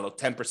 I don't know,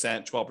 10%,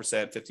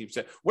 12%,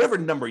 15%, whatever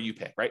number you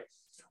pick, right?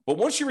 But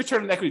once your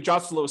return on equity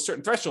drops below a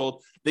certain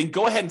threshold, then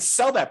go ahead and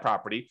sell that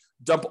property,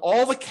 dump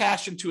all the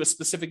cash into a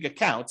specific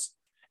account,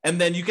 and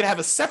then you can have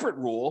a separate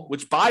rule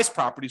which buys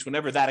properties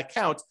whenever that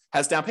account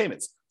has down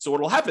payments. So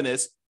what will happen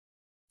is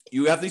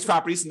you have these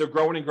properties and they're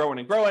growing and growing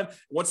and growing.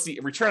 Once the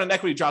return on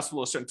equity drops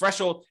below a certain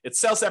threshold, it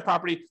sells that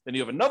property. Then you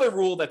have another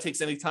rule that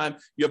takes any time.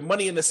 You have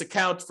money in this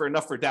account for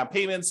enough for down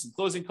payments and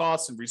closing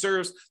costs and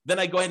reserves. Then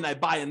I go ahead and I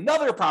buy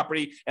another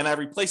property and I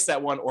replace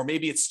that one. Or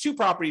maybe it's two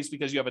properties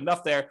because you have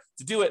enough there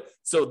to do it.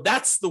 So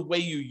that's the way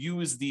you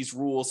use these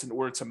rules in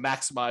order to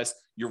maximize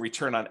your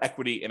return on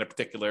equity in a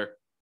particular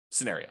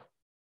scenario.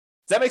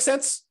 Does that make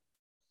sense?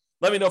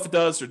 Let me know if it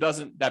does or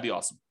doesn't. That'd be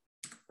awesome.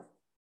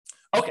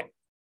 Okay.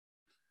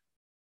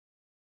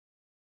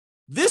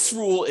 This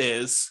rule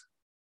is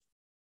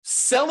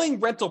selling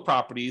rental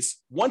properties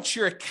once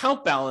your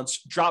account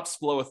balance drops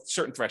below a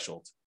certain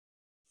threshold.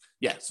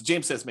 Yeah, so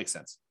James says makes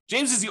sense.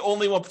 James is the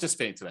only one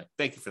participating today.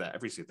 Thank you for that. I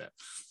appreciate that.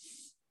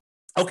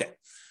 Okay,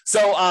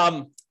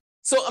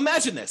 so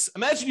imagine this.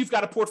 Imagine you've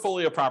got a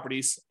portfolio of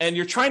properties and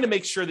you're trying to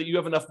make sure that you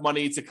have enough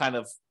money to kind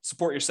of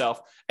support yourself,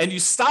 and you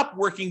stop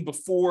working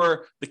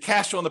before the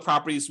cash flow on the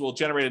properties will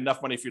generate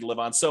enough money for you to live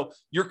on. So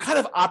you're kind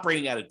of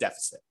operating at a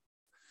deficit.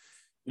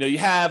 You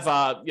have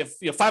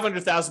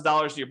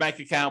 $500,000 in your bank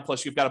account,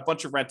 plus you've got a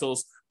bunch of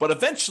rentals, but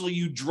eventually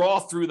you draw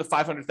through the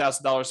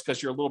 $500,000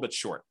 because you're a little bit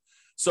short.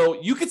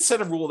 So you could set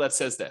a rule that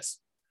says this: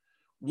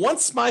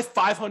 once my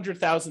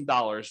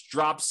 $500,000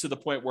 drops to the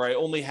point where I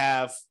only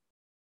have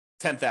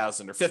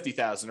 $10,000 or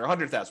 $50,000 or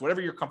 $100,000, whatever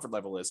your comfort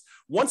level is,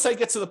 once I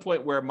get to the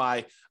point where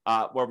my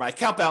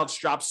account balance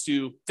drops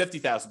to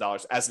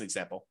 $50,000, as an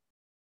example,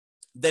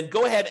 then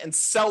go ahead and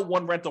sell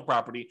one rental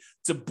property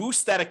to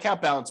boost that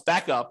account balance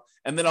back up.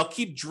 And then I'll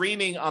keep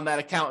draining on that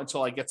account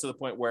until I get to the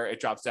point where it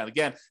drops down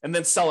again, and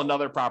then sell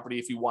another property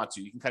if you want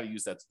to. You can kind of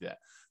use that to do that.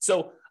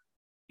 So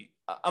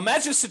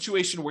imagine a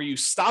situation where you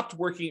stopped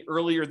working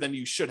earlier than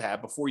you should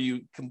have before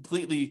you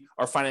completely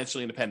are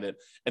financially independent.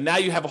 And now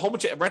you have a whole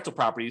bunch of rental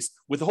properties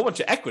with a whole bunch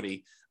of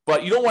equity,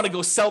 but you don't want to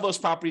go sell those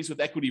properties with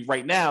equity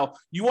right now.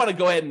 You want to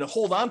go ahead and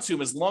hold on to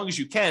them as long as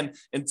you can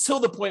until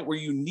the point where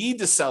you need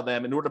to sell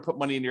them in order to put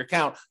money in your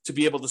account to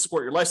be able to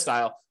support your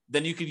lifestyle.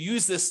 Then you could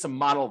use this to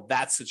model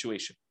that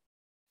situation.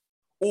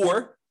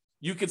 Or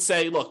you could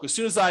say, look, as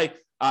soon as I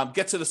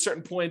get to the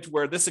certain point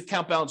where this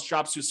account balance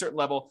drops to a certain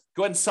level,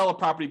 go ahead and sell a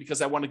property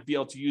because I want to be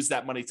able to use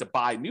that money to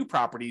buy new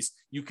properties.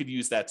 You could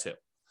use that too.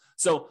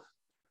 So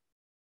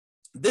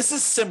this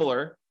is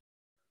similar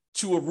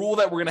to a rule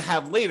that we're going to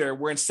have later,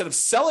 where instead of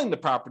selling the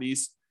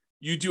properties,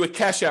 you do a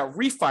cash out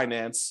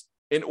refinance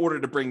in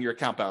order to bring your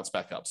account balance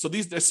back up. So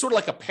they're sort of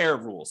like a pair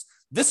of rules.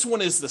 This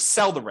one is the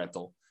sell the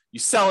rental. You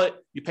sell it,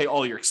 you pay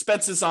all your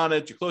expenses on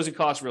it, your closing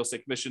costs, real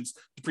estate commissions,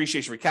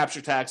 depreciation, recapture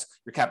tax,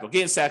 your capital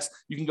gains tax.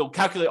 You can go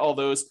calculate all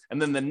those,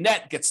 and then the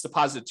net gets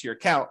deposited to your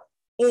account.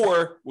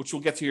 Or, which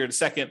we'll get to here in a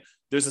second,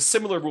 there's a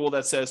similar rule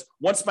that says,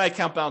 once my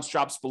account balance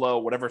drops below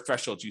whatever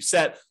threshold you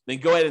set, then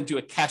go ahead and do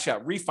a cash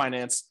out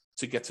refinance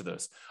to get to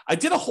those. I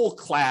did a whole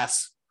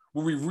class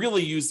where we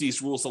really use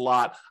these rules a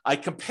lot. I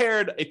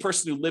compared a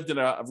person who lived in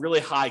a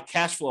really high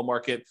cash flow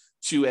market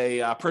to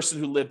a person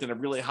who lived in a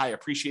really high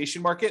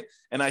appreciation market.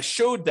 And I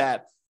showed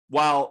that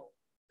while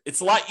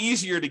it's a lot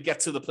easier to get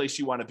to the place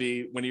you want to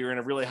be when you're in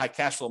a really high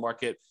cash flow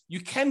market,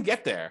 you can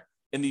get there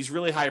in these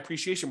really high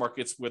appreciation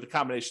markets with a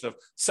combination of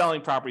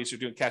selling properties or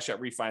doing cash out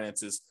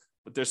refinances.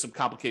 But there's some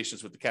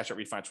complications with the cash out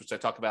refinance, which I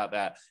talk about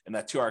that in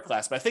that 2-hour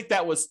class. But I think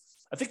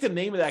the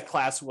name of that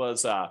class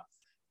was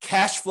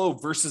cash flow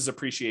versus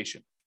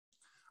appreciation.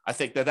 I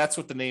think that's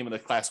what the name of the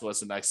class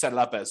was. And I set it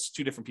up as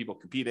two different people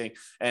competing,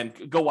 and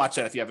go watch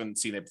that if you haven't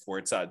seen it before.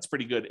 It's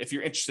pretty good if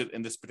you're interested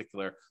in this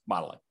particular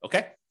modeling.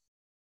 Okay.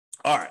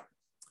 All right.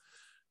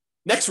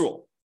 Next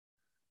rule: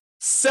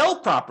 sell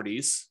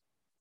properties,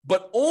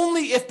 but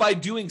only if by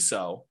doing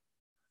so,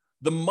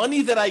 the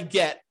money that I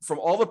get from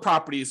all the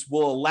properties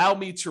will allow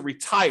me to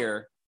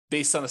retire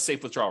based on a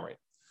safe withdrawal rate.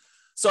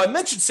 So I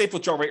mentioned safe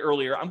withdrawal rate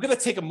earlier. I'm going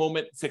to take a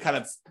moment to kind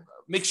of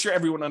make sure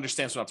everyone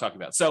understands what I'm talking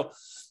about. So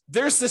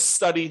there's this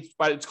study,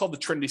 it's called the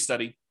Trinity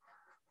study.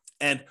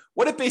 And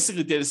what it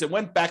basically did is it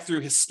went back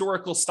through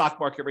historical stock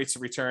market rates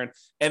of return.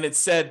 And it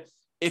said,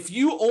 if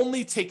you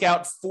only take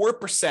out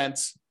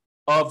 4%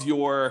 of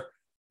your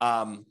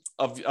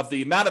of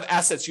the amount of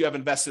assets you have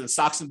invested in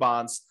stocks and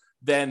bonds,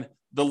 then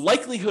the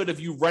likelihood of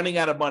you running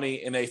out of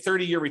money in a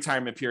 30-year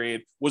retirement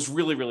period was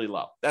really, really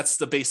low. That's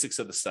the basics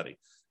of the study.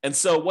 And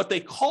so what they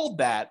called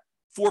that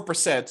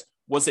 4%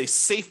 was a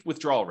safe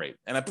withdrawal rate.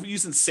 And I'm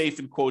using safe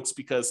in quotes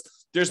because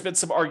there's been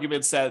some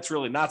arguments that it's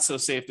really not so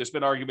safe. There's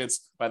been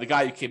arguments by the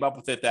guy who came up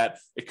with it that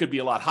it could be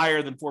a lot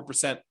higher than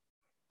 4%.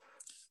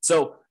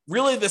 So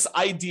really this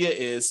idea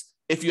is,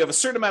 if you have a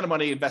certain amount of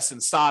money invested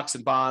in stocks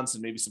and bonds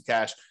and maybe some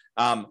cash,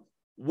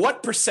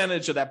 what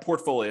percentage of that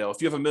portfolio,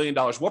 if you have $1 million,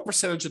 what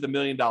percentage of the $1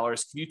 million can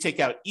you take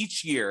out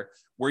each year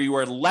where you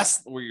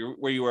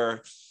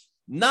are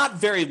not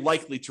very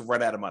likely to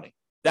run out of money?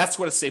 That's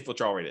what a safe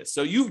withdrawal rate is.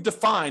 So you've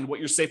defined what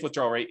your safe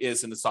withdrawal rate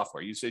is in the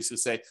software. You basically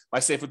say, my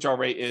safe withdrawal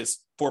rate is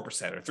 4%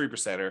 or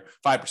 3% or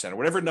 5% or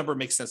whatever number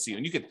makes sense to you.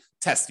 And you can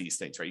test these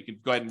things, right? You can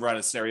go ahead and run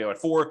a scenario at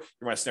 4,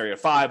 you run a scenario at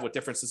 5. What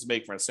difference does it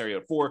make? Run a scenario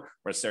at 4, run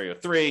a scenario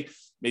at 3,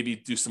 maybe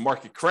do some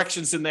market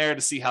corrections in there to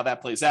see how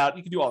that plays out.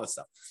 You can do all this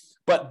stuff.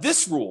 But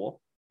this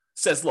rule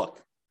says,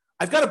 look,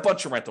 I've got a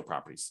bunch of rental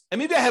properties, and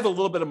maybe I have a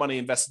little bit of money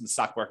invested in the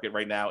stock market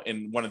right now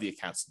in one of the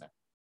accounts in there.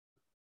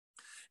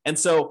 And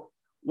so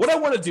what I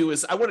want to do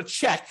is I want to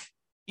check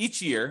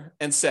each year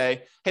and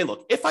say, hey,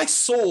 look, if I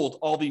sold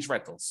all these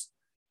rentals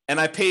and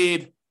I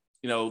paid,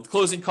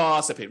 closing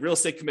costs, I paid real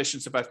estate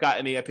commissions if I've got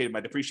any, I paid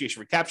my depreciation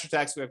recapture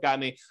tax if I've got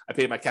any, I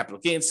paid my capital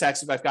gains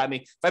tax if I've got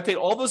any. If I paid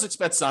all those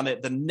expenses on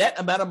it, the net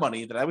amount of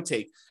money that I would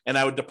take and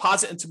I would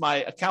deposit into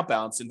my account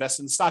balance, invest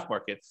in the stock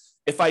market.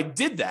 If I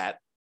did that,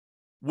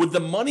 would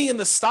the money in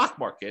the stock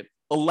market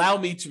allow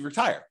me to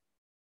retire?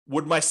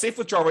 Would my safe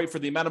withdrawal rate for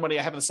the amount of money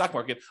I have in the stock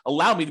market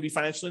allow me to be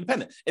financially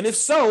independent? And if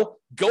so,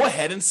 go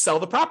ahead and sell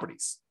the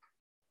properties.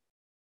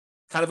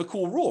 Kind of a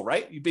cool rule,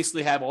 right? You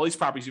basically have all these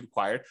properties you've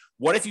acquired.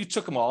 What if you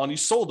took them all and you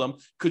sold them?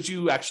 Could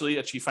you actually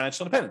achieve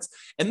financial independence?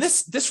 And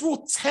this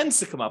rule tends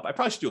to come up. I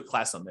probably should do a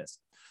class on this.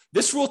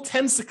 This rule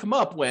tends to come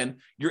up when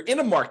you're in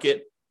a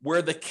market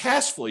where the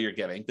cash flow you're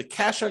getting, the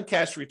cash on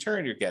cash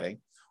return you're getting,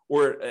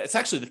 or it's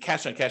actually the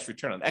cash on cash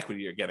return on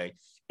equity you're getting,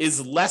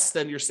 is less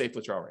than your safe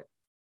withdrawal rate.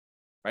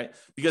 Right?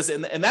 Because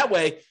in that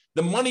way,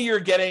 the money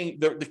you're getting,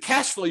 the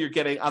cash flow you're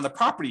getting on the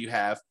property you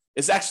have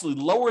is actually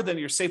lower than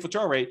your safe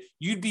withdrawal rate.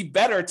 You'd be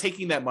better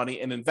taking that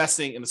money and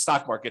investing in the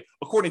stock market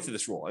according to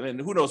this rule. And then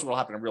who knows what will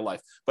happen in real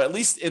life. But at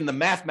least in the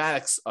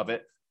mathematics of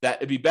it, that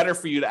it'd be better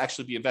for you to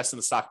actually be invested in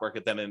the stock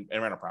market than in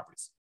rental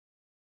properties,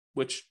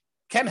 which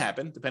can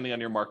happen depending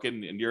on your market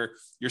and your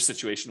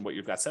situation and what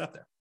you've got set up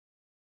there.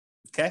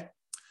 Okay?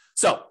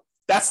 So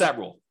that's that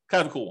rule.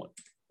 Kind of a cool one.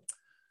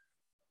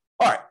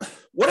 All right.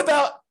 What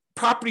about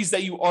properties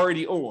that you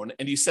already own?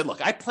 And you said,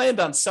 look, I planned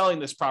on selling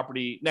this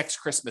property next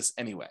Christmas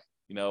anyway.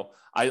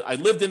 I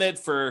lived in it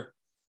for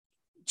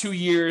 2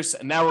 years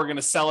and now we're going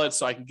to sell it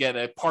so I can get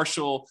a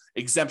partial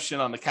exemption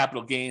on the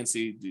capital gains.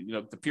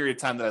 The period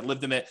of time that I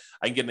lived in it,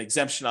 I can get an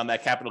exemption on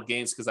that capital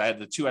gains because I had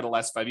the 2 out of the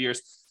last 5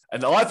 years.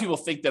 And a lot of people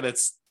think that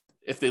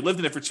if they lived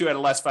in it for 2 out of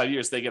the last 5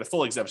 years, they get a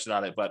full exemption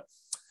on it. But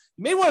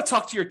you may want to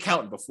talk to your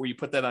accountant before you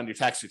put that on your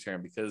tax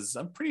return, because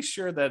I'm pretty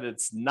sure that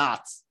it's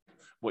not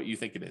what you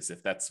think it is,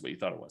 if that's what you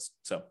thought it was.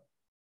 So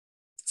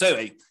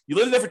anyway, you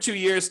lived there for 2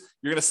 years.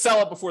 You're going to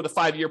sell it before the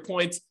 5-year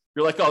point.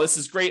 You're like, oh, this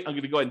is great. I'm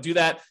going to go ahead and do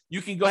that.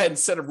 You can go ahead and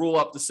set a rule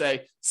up to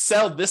say,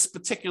 sell this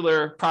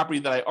particular property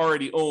that I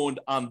already owned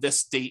on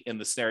this date in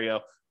the scenario.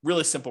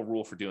 Really simple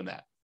rule for doing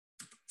that.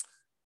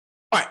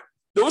 All right.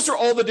 Those are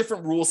all the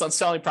different rules on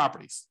selling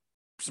properties.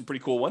 Some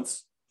pretty cool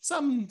ones.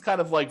 Some kind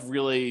of like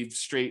really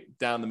straight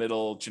down the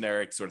middle,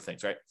 generic sort of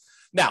things, right?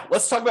 Now,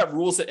 let's talk about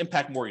rules that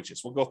impact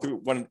mortgages. We'll go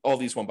through all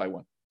these one by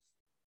one.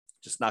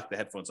 Just knock the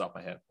headphones off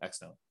my head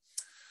accidentally.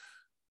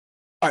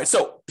 All right,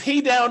 so pay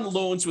down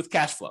loans with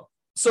cash flow.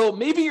 So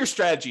maybe your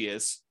strategy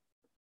is,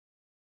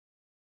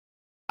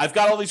 I've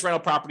got all these rental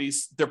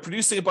properties. They're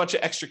producing a bunch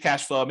of extra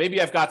cash flow. Maybe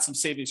I've got some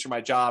savings for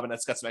my job and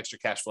that's got some extra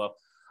cash flow.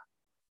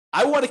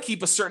 I want to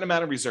keep a certain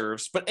amount of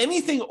reserves, but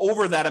anything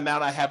over that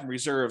amount I have in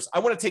reserves, I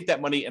want to take that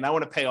money and I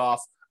want to pay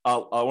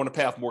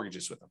off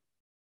mortgages with them.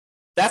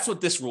 That's what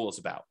this rule is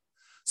about.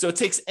 So it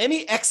takes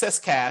any excess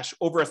cash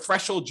over a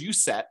threshold you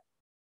set,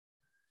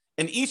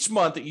 and each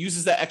month it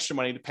uses that extra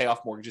money to pay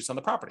off mortgages on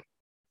the property.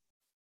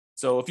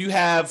 So if you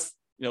have,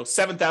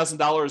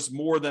 $7,000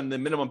 more than the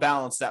minimum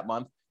balance that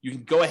month, you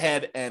can go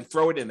ahead and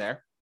throw it in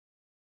there.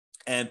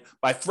 And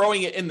by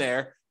throwing it in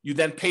there, you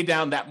then pay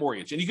down that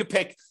mortgage. And you can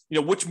pick,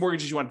 which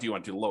mortgages you want to do. You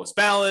want to do the lowest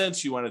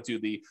balance, you want to do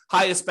the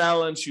highest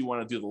balance, you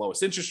want to do the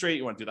lowest interest rate,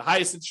 you want to do the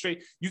highest interest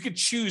rate. You can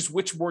choose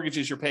which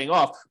mortgages you're paying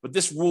off, but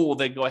this rule will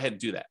then go ahead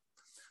and do that.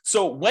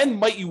 So when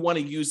might you want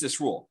to use this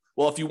rule?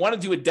 Well, if you want to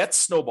do a debt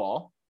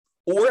snowball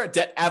or a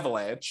debt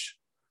avalanche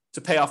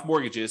to pay off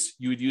mortgages,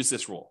 you would use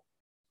this rule.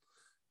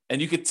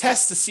 And you could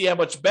test to see how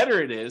much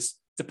better it is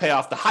to pay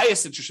off the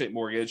highest interest rate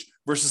mortgage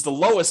versus the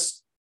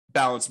lowest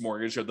balance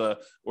mortgage or the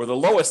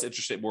lowest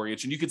interest rate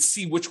mortgage. And you could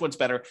see which one's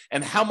better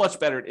and how much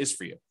better it is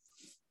for you.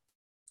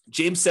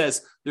 James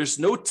says there's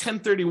no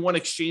 1031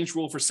 exchange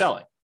rule for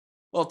selling.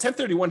 Well,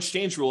 1031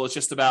 exchange rule is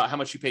just about how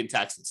much you pay in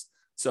taxes.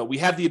 So we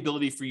have the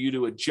ability for you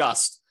to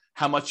adjust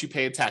how much you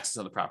pay in taxes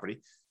on the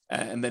property.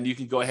 And then you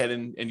can go ahead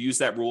and use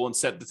that rule and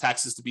set the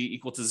taxes to be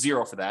equal to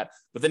 0 for that.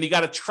 But then you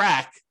got to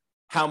track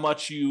how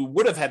much you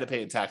would have had to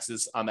pay in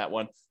taxes on that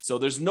one. So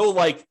there's no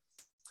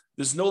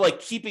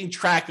keeping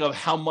track of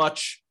how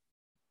much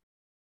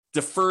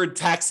deferred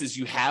taxes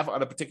you have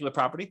on a particular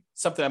property,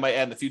 something I might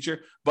add in the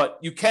future, but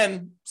you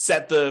can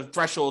set the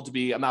threshold to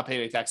be, I'm not paying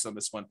any taxes on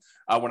this one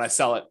when I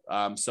sell it.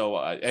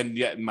 And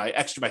yet my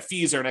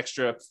fees are an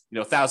extra,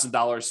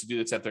 $1,000 to do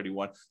the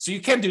 1031. So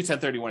you can do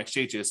 1031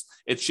 exchanges.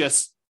 It's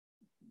just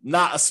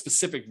not a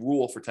specific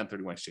rule for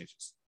 1031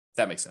 exchanges. If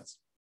that makes sense.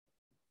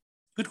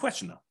 Good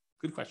question though.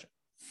 Good question.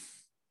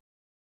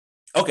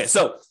 Okay.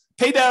 So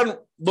pay down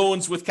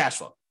loans with cash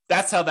flow.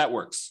 That's how that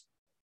works.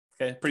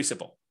 Okay. Pretty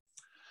simple.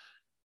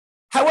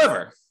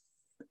 However,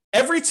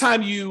 every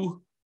time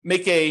you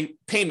make a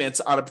payment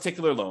on a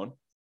particular loan,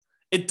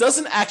 it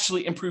doesn't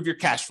actually improve your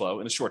cash flow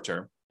in the short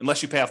term,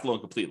 unless you pay off the loan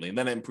completely, and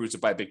then it improves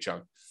it by a big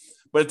chunk.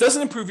 But it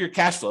doesn't improve your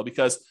cash flow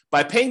because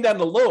by paying down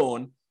the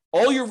loan,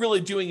 all you're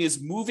really doing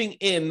is moving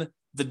in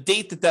the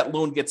date that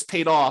loan gets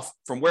paid off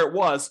from where it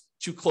was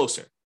to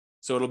closer.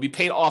 So it'll be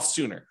paid off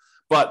sooner.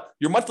 But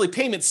your monthly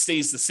payment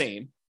stays the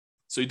same.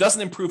 So it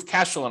doesn't improve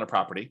cash flow on a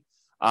property.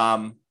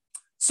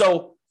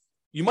 So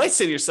you might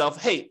say to yourself,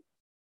 hey,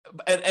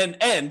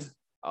 and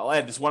I'll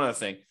add this one other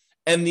thing.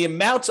 And the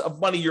amount of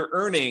money you're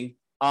earning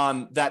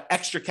on that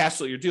extra cash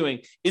flow you're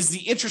doing is the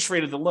interest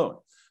rate of the loan.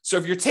 So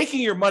if you're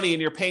taking your money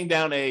and you're paying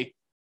down a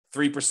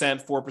 3%,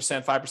 4%,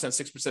 5%,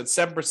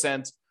 6%,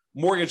 7%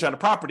 mortgage on a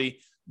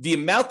property, the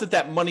amount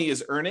that money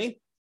is earning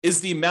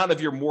is the amount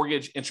of your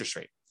mortgage interest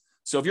rate.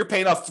 So if you're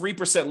paying off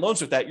 3%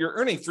 loans with that, you're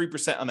earning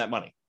 3% on that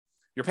money.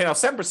 You're paying off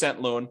 7%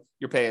 loan,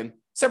 you're paying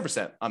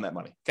 7% on that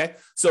money. Okay.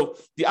 So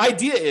the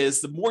idea is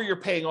the more you're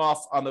paying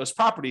off on those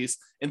properties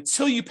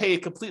until you pay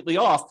it completely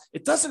off,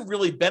 it doesn't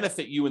really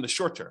benefit you in the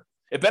short term.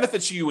 It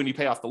benefits you when you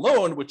pay off the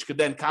loan, which could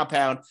then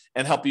compound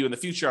and help you in the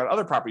future on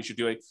other properties you're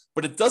doing,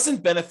 but it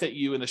doesn't benefit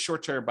you in the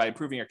short term by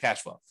improving your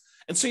cash flow.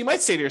 And so you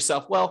might say to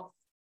yourself, well,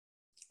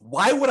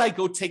 why would I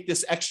go take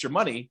this extra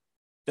money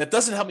that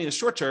doesn't help me in the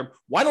short term?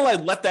 Why don't I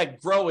let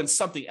that grow in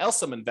something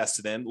else I'm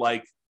invested in,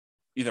 like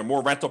either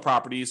more rental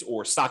properties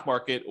or stock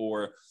market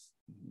or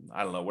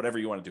I don't know, whatever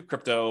you want to do,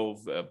 crypto,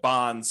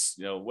 bonds,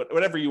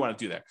 whatever you want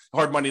to do there,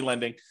 hard money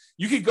lending.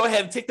 You could go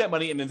ahead and take that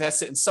money and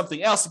invest it in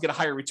something else and get a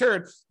higher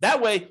return.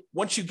 That way,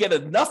 once you get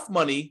enough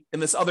money in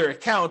this other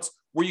account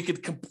where you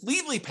could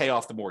completely pay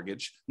off the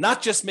mortgage,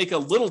 not just make a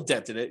little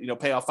dent in it,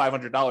 pay off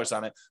 $500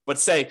 on it, but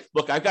say,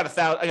 look, I got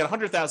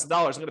 $100,000.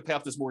 I'm going to pay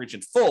off this mortgage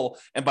in full.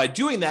 And by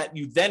doing that,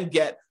 you then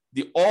get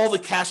all the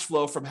cash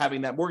flow from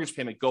having that mortgage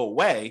payment go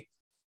away.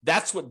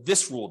 That's what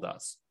this rule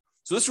does.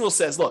 So this rule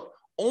says, look,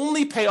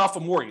 only pay off a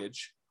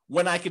mortgage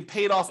when I can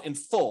pay it off in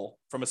full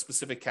from a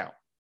specific account.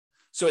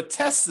 So it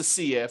tests to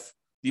see if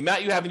the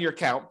amount you have in your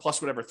account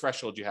plus whatever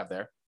threshold you have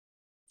there.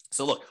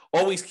 So look,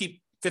 always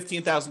keep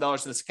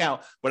 $15,000 in this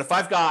account. But if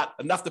I've got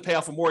enough to pay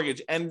off a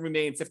mortgage and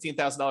remain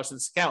 $15,000 in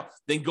this account,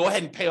 then go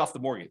ahead and pay off the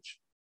mortgage.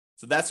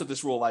 So that's what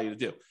this rule allows you to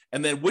do.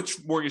 And then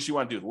which mortgage you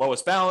want to do, the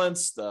lowest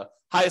balance, the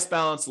highest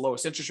balance, the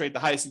lowest interest rate, the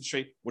highest interest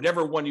rate,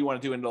 whatever one you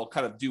want to do, and it'll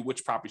kind of do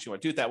which properties you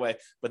want to do it that way.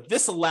 But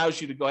this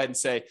allows you to go ahead and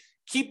say,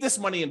 keep this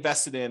money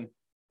invested in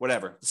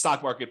whatever, the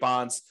stock market,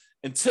 bonds,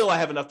 until I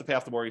have enough to pay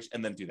off the mortgage,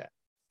 and then do that.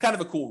 Kind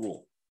of a cool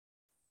rule.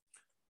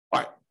 All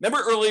right.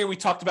 Remember earlier we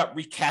talked about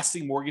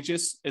recasting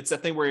mortgages? It's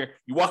that thing where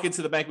you walk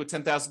into the bank with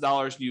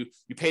 $10,000, you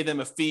pay them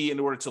a fee in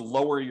order to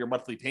lower your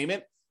monthly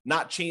payment,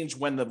 not change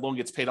when the loan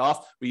gets paid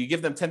off, but you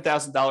give them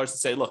 $10,000 and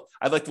say, look,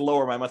 I'd like to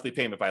lower my monthly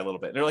payment by a little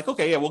bit. And they're like,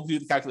 okay, yeah, we'll do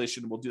the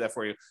calculation. We'll do that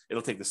for you.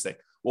 It'll take this thing.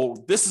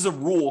 Well, this is a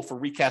rule for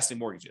recasting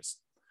mortgages.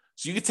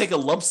 So you could take a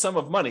lump sum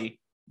of money,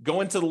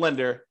 go into the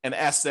lender and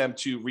ask them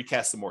to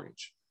recast the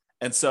mortgage.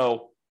 And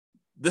so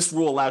this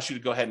rule allows you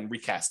to go ahead and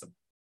recast them.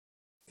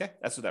 Okay,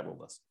 that's what that rule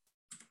does.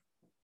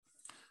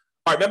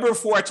 All right, remember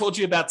before I told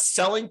you about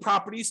selling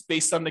properties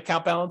based on the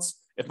account balance?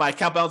 If my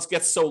account balance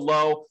gets so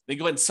low, then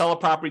go ahead and sell a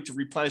property to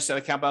replenish that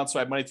account balance so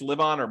I have money to live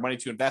on or money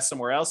to invest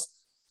somewhere else.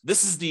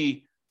 This is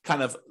the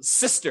kind of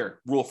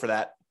sister rule for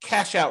that,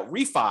 cash out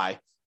refi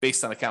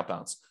based on account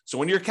balance. So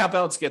when your account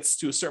balance gets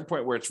to a certain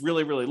point where it's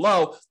really, really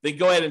low, then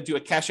go ahead and do a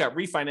cash out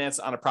refinance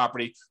on a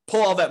property,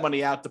 pull all that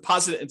money out,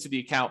 deposit it into the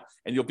account,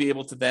 and you'll be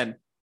able to then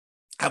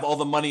have all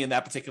the money in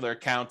that particular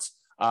account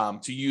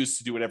to use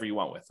to do whatever you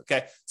want with.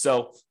 Okay.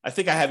 So I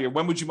think I have here,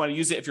 when would you want to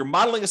use it? If you're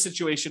modeling a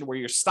situation where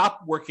you're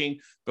stopped working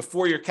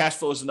before your cash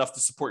flow is enough to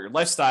support your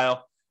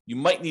lifestyle, you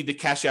might need to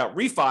cash out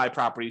refi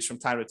properties from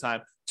time to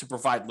time to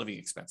provide living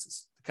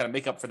expenses to kind of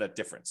make up for that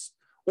difference.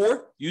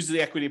 Or use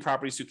the equity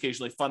properties to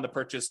occasionally fund the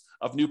purchase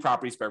of new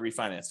properties by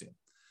refinancing them.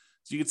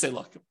 So you could say,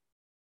 look,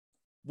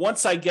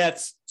 once I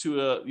get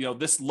to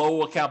this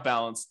low account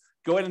balance,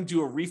 go ahead and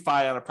do a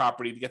refi on a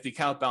property to get the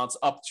account balance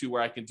up to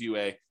where I can do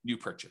a new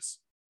purchase.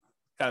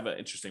 Kind of an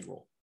interesting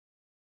rule.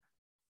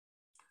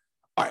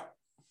 All right.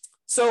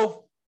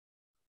 So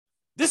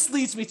this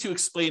leads me to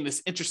explain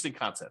this interesting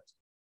concept.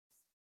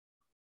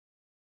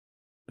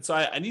 And so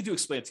I need to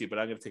explain it to you, but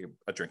I'm going to take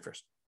a drink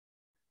first.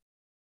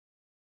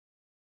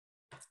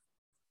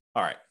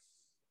 All right.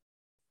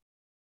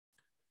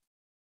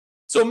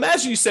 So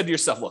imagine you said to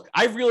yourself, look,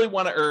 I really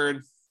want to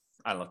earn,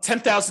 I don't know,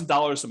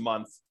 $10,000 a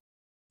month.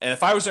 And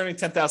if I was earning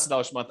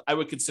 $10,000 a month, I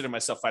would consider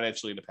myself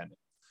financially independent,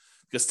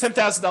 because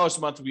 $10,000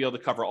 a month would be able to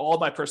cover all of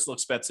my personal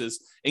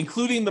expenses,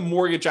 including the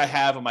mortgage I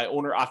have on my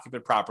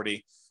owner-occupant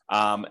property,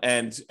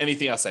 and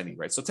anything else I need,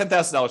 right? So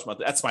 $10,000 a month,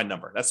 that's my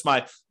number. That's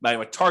my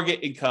target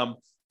income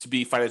to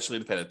be financially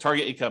independent,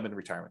 target income in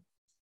retirement.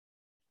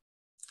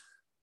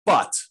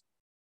 But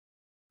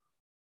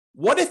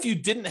what if you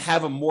didn't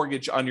have a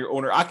mortgage on your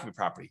owner-occupant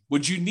property?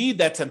 Would you need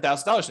that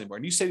 $10,000 anymore?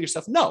 And you say to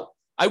yourself, no,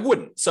 I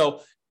wouldn't.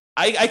 So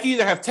I can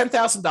either have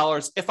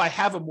 $10,000 if I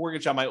have a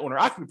mortgage on my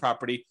owner-occupant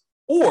property,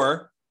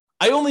 or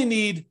I only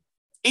need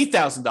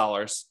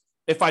 $8,000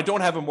 if I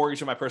don't have a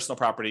mortgage on my personal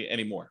property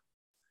anymore.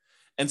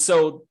 And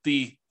so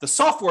the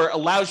software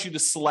allows you to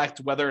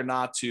select whether or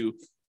not to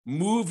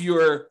move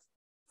your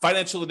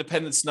financial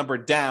independence number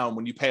down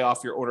when you pay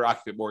off your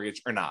owner-occupant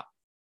mortgage or not.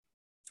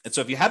 And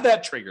so if you have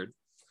that triggered,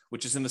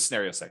 which is in the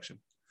scenario section,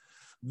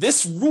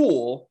 this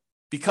rule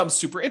becomes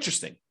super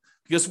interesting,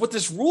 because what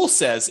this rule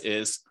says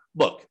is,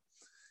 look,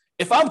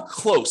 if I'm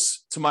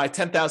close to my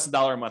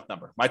 $10,000 a month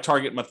number, my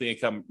target monthly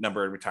income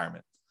number in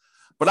retirement,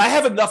 but I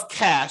have enough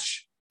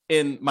cash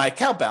in my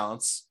account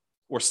balance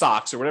or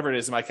stocks or whatever it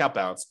is in my account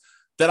balance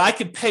that I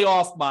could pay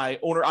off my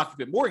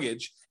owner-occupant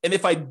mortgage, and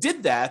if I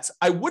did that,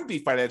 I would be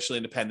financially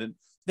independent,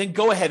 then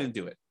go ahead and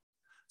do it.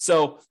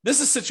 So this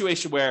is a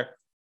situation where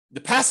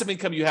the passive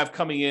income you have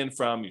coming in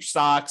from your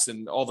stocks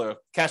and all the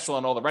cash flow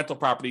and all the rental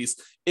properties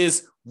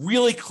is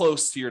really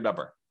close to your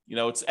number.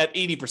 It's at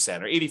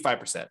 80% or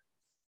 85%.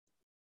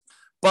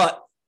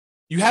 But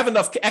you have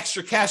enough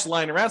extra cash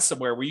lying around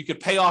somewhere where you could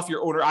pay off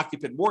your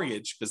owner-occupant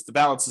mortgage because the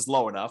balance is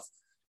low enough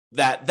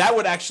that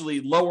would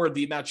actually lower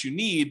the amount you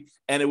need,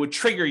 and it would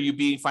trigger you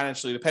being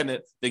financially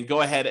independent. Then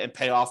go ahead and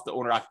pay off the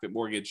owner-occupant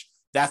mortgage.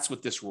 That's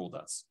what this rule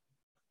does.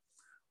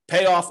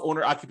 Pay off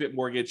owner-occupant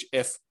mortgage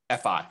if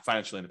FI,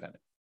 financially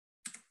independent.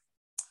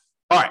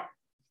 All right.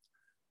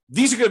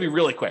 These are going to be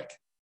really quick.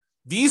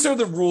 These are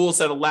the rules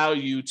that allow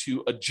you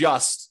to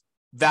adjust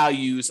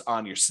values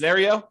on your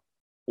scenario,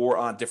 or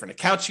on different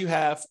accounts you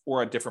have,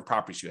 or on different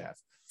properties you have.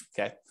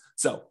 Okay.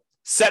 So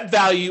set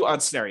value on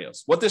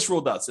scenarios. What this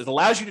rule does, it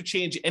allows you to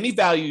change any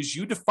values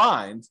you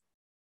defined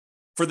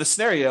for the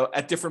scenario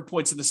at different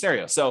points in the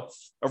scenario. So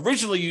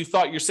originally you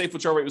thought your safe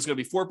withdrawal rate was going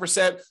to be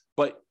 4%,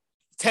 but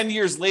 10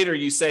 years later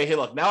you say, hey,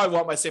 look, now I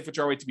want my safe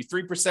withdrawal rate to be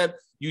 3%.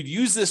 You'd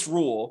use this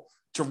rule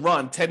to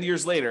run 10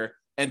 years later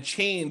and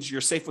change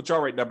your safe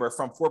withdrawal rate number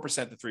from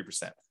 4% to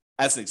 3%,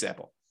 as an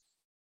example.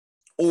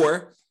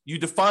 Or you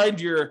defined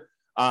your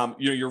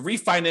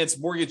refinance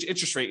mortgage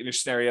interest rate in your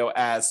scenario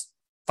as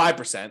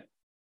 5%,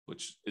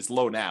 which is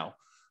low now,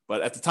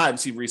 but at the time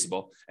seemed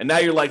reasonable. And now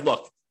you're like,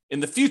 look, in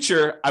the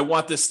future, I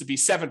want this to be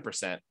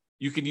 7%.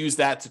 You can use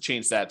that to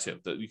change that too.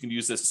 You can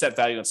use this set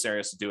value on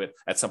scenarios to do it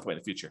at some point in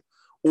the future.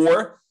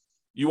 Or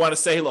you want to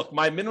say, hey, look,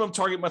 my minimum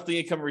target monthly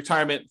income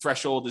retirement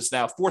threshold is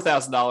now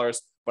 $4,000,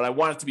 but I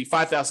want it to be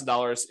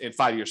 $5,000 in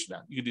 5 years from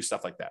now. You can do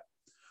stuff like that.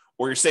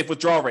 Or your safe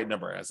withdrawal rate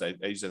number, as I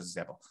use as an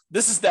example.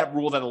 This is that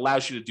rule that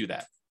allows you to do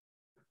that.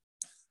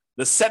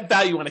 The set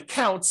value on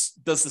accounts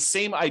does the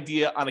same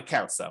idea on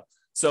accounts, though.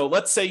 So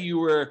let's say you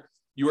were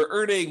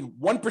earning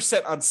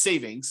 1% on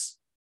savings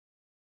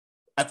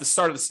at the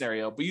start of the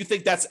scenario, but you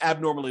think that's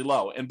abnormally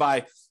low. And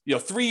by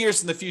 3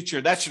 years in the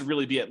future, that should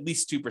really be at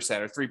least 2%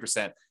 or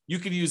 3%. You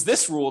could use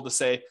this rule to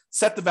say,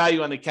 set the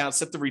value on the account,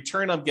 set the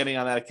return I'm getting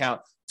on that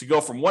account to go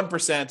from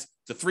 1%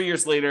 to 3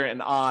 years later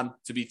and on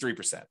to be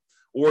 3%.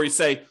 Or you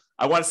say,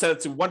 I want to set it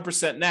to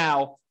 1%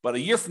 now, but a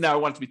year from now, I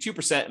want it to be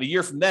 2%. And a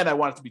year from then, I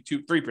want it to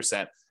be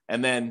 3%.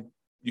 And then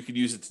you could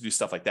use it to do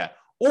stuff like that.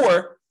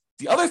 Or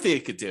the other thing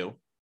it could do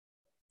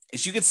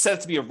is you could set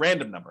it to be a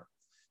random number.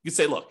 You could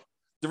say, look,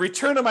 the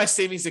return on my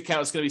savings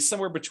account is going to be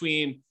somewhere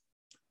between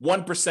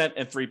 1%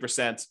 and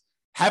 3%.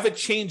 Have it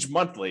change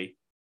monthly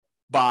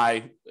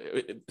by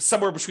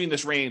somewhere between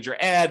this range, or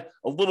add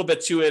a little bit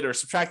to it or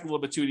subtract a little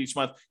bit to it each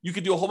month. You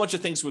could do a whole bunch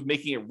of things with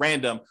making it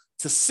random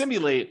to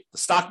simulate the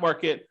stock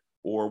market,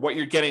 or what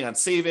you're getting on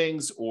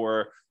savings,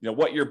 or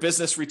what your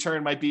business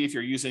return might be if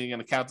you're using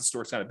an account to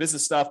store kind of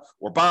business stuff,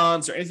 or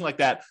bonds, or anything like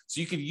that. So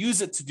you could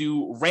use it to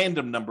do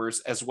random numbers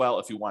as well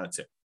if you wanted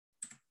to.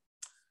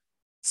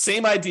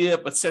 Same idea,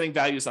 but setting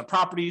values on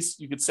properties.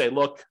 You could say,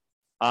 look,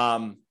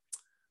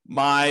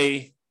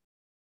 my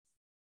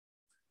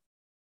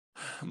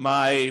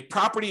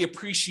property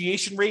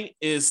appreciation rate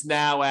is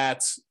now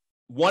at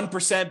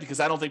 1% because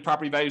I don't think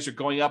property values are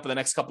going up in the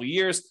next couple of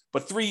years.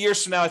 But 3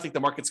 years from now, I think the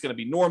market's going to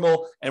be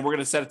normal, and we're going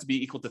to set it to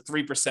be equal to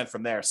 3%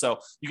 from there. So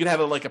you can have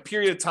a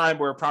period of time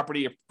where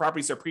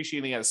properties are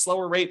appreciating at a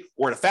slower rate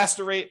or at a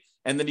faster rate,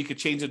 and then you could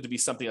change it to be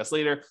something else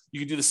later. You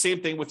could do the same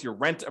thing with your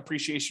rent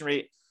appreciation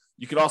rate.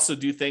 You could also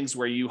do things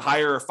where you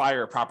hire or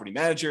fire a property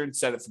manager and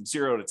set it from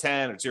 0 to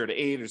 10 or 0 to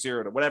 8 or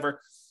 0 to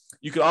whatever.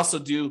 You could also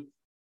do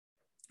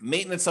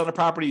maintenance on a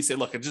property. You say,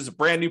 look, it's just a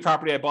brand new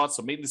property I bought,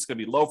 so maintenance is going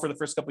to be low for the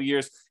first couple of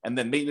years, and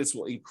then maintenance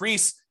will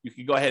increase. You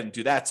can go ahead and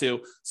do that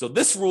too. So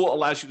this rule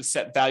allows you to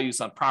set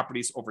values on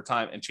properties over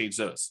time and change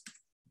those.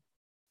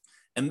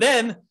 And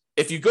then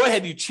if you go ahead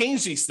and you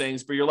change these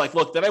things, but you're like,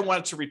 look, then I want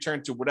it to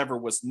return to whatever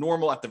was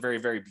normal at the very,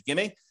 very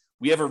beginning,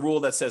 we have a rule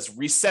that says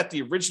reset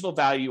the original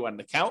value on an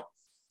account.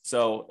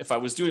 So if I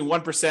was doing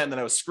 1% and then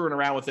I was screwing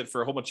around with it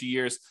for a whole bunch of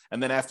years,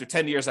 and then after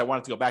 10 years, I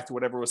wanted to go back to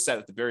whatever was set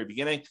at the very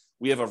beginning,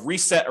 we have a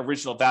reset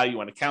original value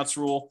on accounts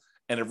rule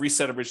and a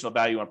reset original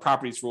value on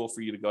properties rule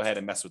for you to go ahead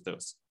and mess with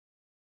those.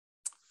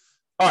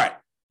 All right.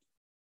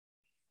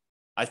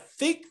 I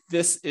think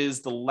this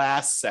is the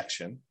last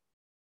section.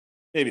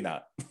 Maybe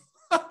not.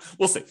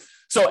 We'll see.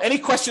 So any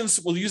questions?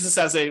 We'll use this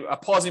as a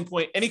pausing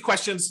point. Any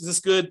questions? Is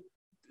this good?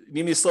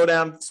 Need me to slow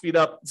down, speed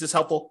up? Is this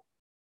helpful?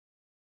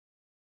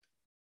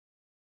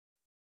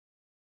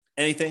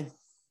 Anything?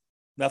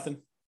 Nothing?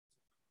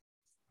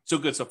 So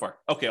good so far.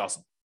 Okay,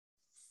 awesome.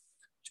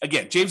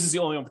 Again, James is the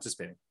only one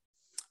participating.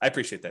 I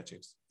appreciate that,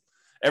 James.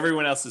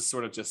 Everyone else is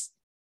sort of just,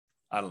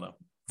 I don't know,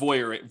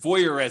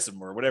 voyeurism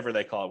or whatever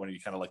they call it when you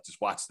kind of like just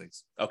watch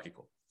things. Okay,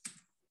 cool.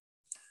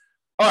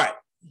 All right.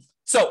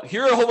 So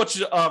here are a whole bunch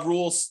of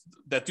rules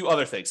that do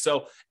other things.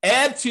 So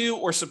add to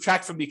or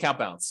subtract from the account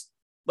balance.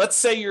 Let's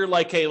say you're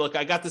like, hey, look,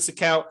 I got this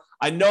account.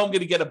 I know I'm going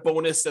to get a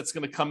bonus that's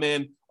going to come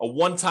in, a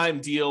one-time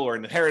deal or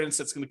an inheritance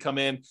that's going to come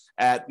in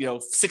at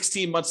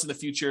 16 months in the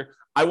future.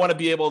 I want to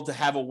be able to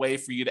have a way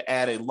for you to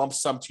add a lump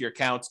sum to your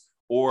account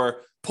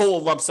or pull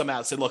a lump sum out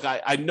and say, look,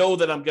 I know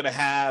that I'm going to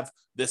have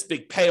this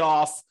big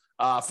payoff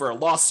for a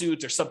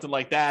lawsuit or something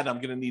like that. I'm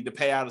going to need to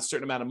pay out a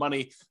certain amount of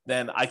money.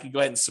 Then I can go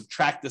ahead and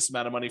subtract this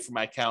amount of money from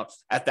my account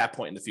at that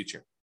point in the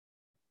future.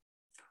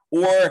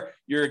 Or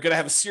you're going to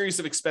have a series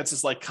of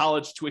expenses like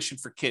college tuition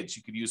for kids.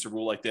 You could use a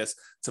rule like this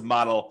to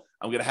model,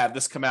 I'm going to have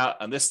this come out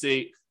on this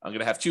date. I'm going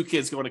to have 2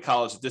 kids going to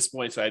college at this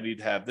point, so I need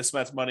to have this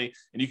much money.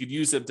 And you could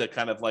use it to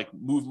kind of like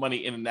move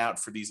money in and out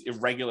for these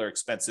irregular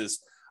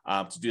expenses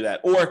to do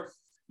that. Or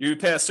you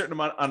pay a certain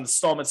amount on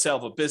installment sale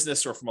of a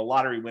business or from a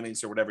lottery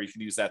winnings or whatever. You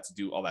can use that to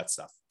do all that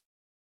stuff.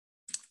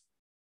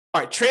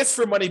 All right,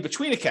 transfer money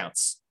between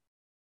accounts.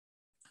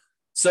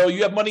 So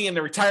you have money in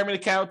the retirement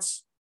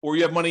accounts, or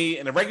you have money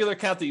in a regular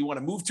account that you want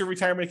to move to a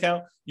retirement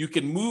account. You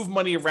can move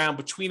money around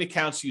between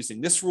accounts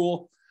using this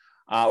rule.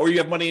 Or you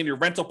have money in your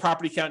rental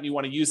property account and you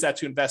want to use that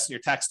to invest in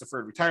your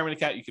tax-deferred retirement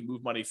account. You can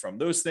move money from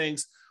those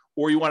things.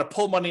 Or you want to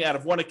pull money out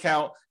of one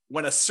account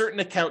when a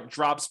certain account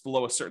drops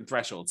below a certain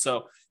threshold.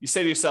 So you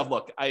say to yourself,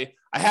 look, I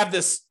have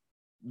this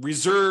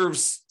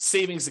reserves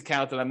savings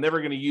account that I'm never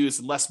going to use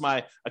unless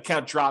my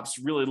account drops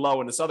really low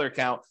in this other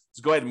account.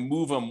 So go ahead and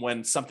move them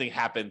when something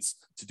happens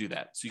to do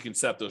that. So you can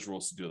set up those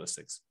rules to do those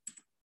things.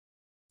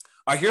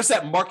 All right, here's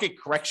that market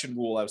correction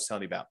rule I was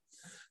telling you about.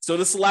 So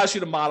this allows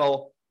you to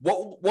model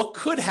what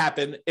could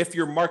happen if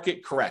your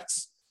market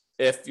corrects.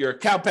 If your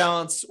account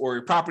balance or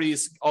your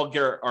properties all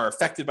are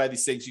affected by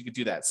these things, you could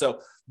do that. So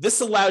this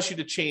allows you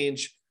to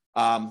change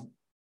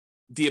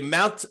the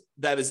amount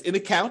that is in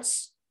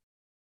accounts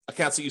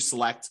that you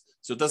select.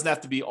 So it doesn't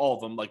have to be all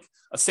of them. Like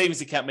a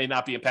savings account may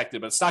not be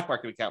affected, but a stock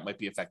market account might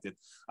be affected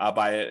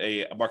by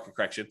a market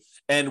correction.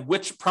 And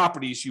which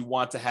properties you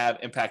want to have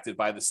impacted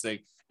by this thing,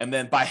 and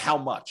then by how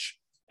much.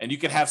 And you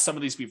can have some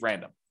of these be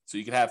random. So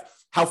you can have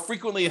how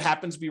frequently it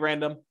happens be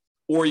random,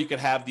 or you could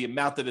have the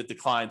amount that it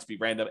declines be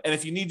random. And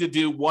if you need to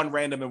do one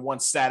random and one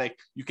static,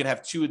 you can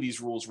have 2 of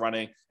these rules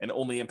running and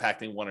only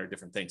impacting one or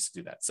different things to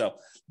do that. So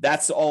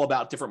that's all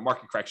about different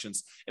market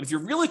corrections. And if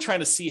you're really trying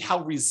to see how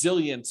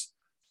resilient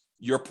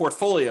your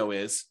portfolio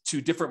is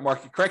to different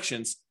market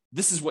corrections,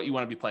 this is what you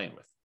want to be playing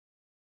with.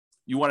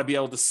 You want to be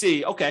able to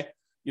see, okay,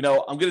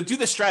 I'm going to do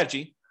this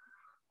strategy.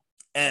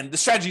 And the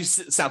strategy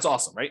sounds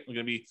awesome, right? I'm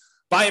going to be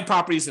buying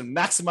properties and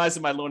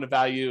maximizing my loan to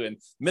value and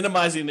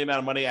minimizing the amount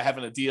of money I have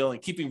in a deal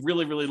and keeping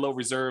really, really low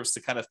reserves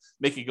to kind of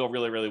make it go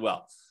really, really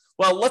well.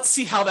 Well, let's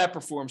see how that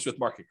performs with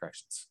market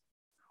corrections.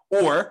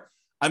 Or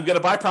I'm going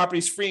to buy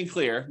properties free and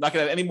clear, not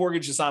going to have any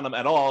mortgages on them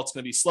at all. It's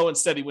going to be slow and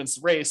steady wins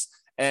the race.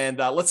 And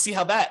let's see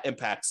how that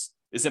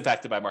is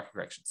impacted by market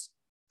corrections.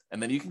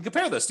 And then you can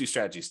compare those 2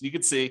 strategies. And you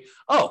can see,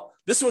 oh,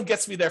 this one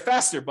gets me there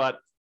faster, but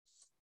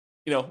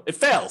it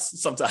fails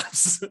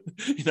sometimes.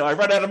 I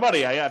run out of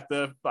money. I have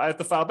to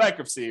file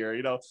bankruptcy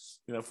or,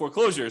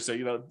 foreclosure.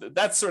 So,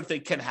 that sort of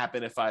thing can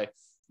happen if I,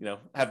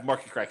 have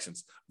market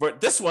corrections. But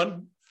this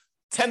one,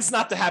 tends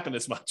not to happen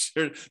as much,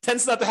 or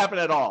tends not to happen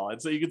at all.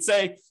 And so you could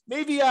say,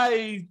 maybe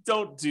I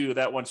don't do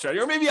that one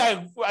strategy, or maybe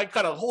I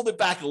kind of hold it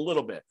back a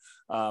little bit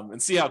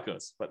and see how it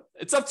goes. But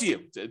it's up to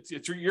you.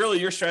 It's really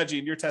your strategy,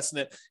 and you're testing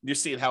it, and you're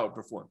seeing how it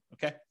performs.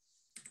 Okay.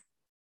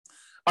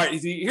 All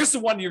right, here's the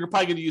one you're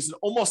probably going to use in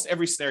almost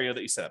every scenario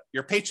that you set up: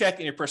 your paycheck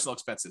and your personal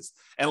expenses.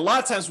 And a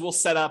lot of times we'll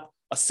set up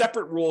a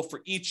separate rule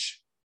for each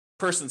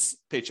person's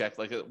paycheck,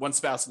 like one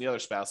spouse and the other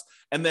spouse,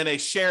 and then a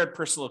shared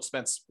personal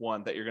expense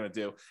one that you're going to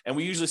do. And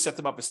we usually set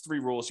them up as 3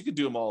 rules. You could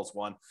do them all as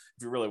one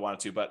if you really wanted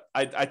to, but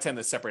I tend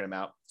to separate them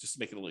out just to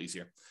make it a little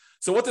easier.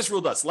 So what this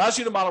rule does, allows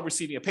you to model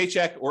receiving a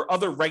paycheck or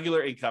other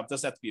regular income. It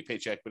doesn't have to be a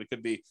paycheck, but it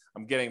could be,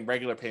 I'm getting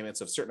regular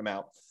payments of a certain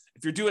amount.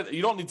 If you're doing,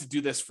 you don't need to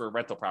do this for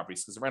rental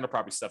properties, because the rental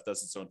property stuff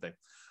does its own thing.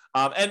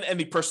 And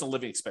any personal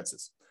living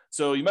expenses.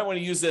 So you might want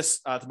to use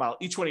this to model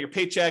each one of your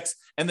paychecks,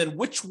 and then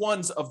which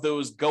ones of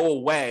those go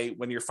away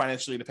when you're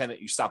financially independent,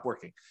 you stop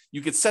working.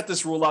 You could set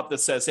this rule up that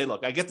says, hey,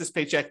 look, I get this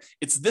paycheck,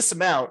 it's this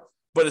amount,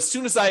 but as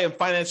soon as I am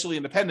financially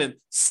independent,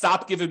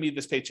 stop giving me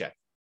this paycheck.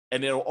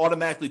 And it'll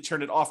automatically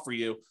turn it off for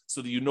you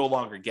so that you no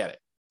longer get it,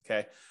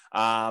 okay?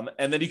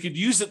 And then you could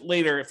use it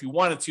later if you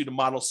wanted to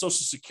model Social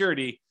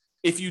Security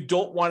if you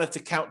don't want it to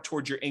count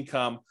towards your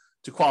income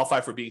to qualify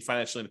for being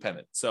financially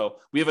independent. So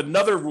we have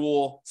another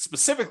rule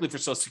specifically for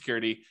Social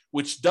Security,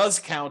 which does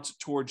count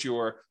towards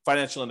your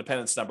financial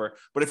independence number.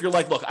 But if you're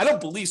like, look, I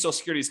don't believe Social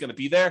Security is going to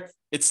be there,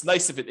 it's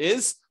nice if it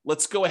is.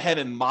 Let's go ahead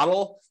and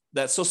model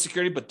that Social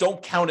Security, but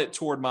don't count it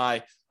toward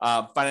my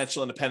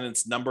financial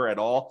independence number at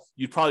all.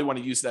 You'd probably want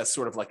to use that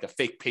sort of like a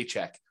fake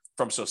paycheck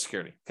from Social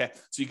Security. Okay.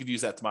 So you could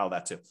use that to model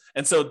that too.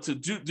 And so to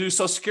do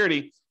Social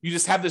Security, you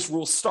just have this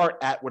rule start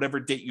at whatever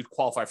date you'd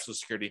qualify for Social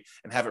Security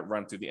and have it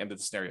run through the end of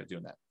the scenario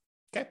doing that.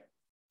 Okay.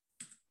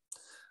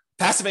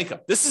 Passive income.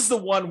 This is the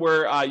one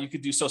where you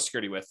could do Social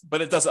Security with,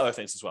 but it does other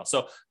things as well.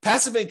 So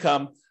passive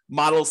income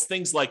models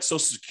things like Social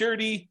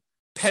Security,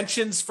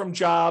 pensions from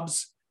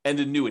jobs, and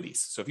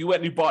annuities. So if you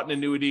went and you bought an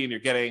annuity and you're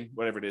getting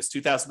whatever it is,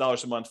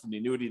 $2,000 a month from the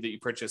annuity that you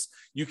purchased,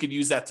 you could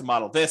use that to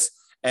model this.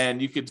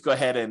 And you could go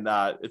ahead and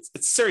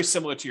it's very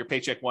similar to your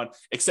paycheck one,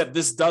 except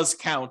this does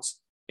count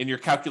in your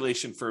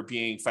calculation for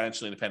being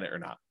financially independent or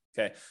not.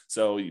 Okay,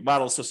 so you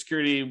model Social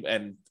Security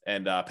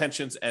and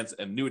pensions and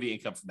annuity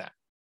income from that.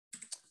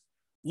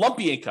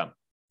 Lumpy income.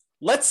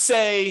 Let's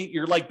say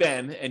you're like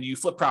Ben and you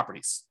flip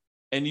properties,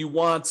 and you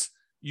want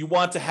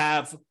to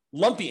have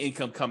lumpy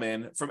income come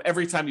in from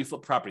every time you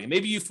flip property.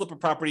 Maybe you flip a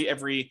property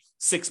every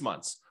 6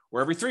 months,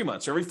 or every 3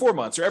 months, or every 4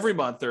 months, or every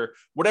month, or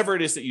whatever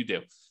it is that you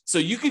do. So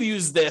you could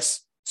use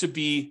this to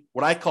be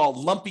what I call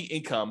lumpy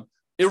income,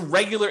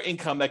 irregular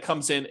income that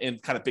comes in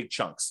kind of big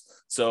chunks.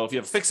 So if you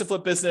have a fix and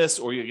flip business,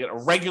 or you get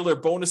irregular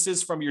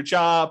bonuses from your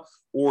job,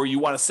 or you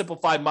want to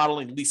simplify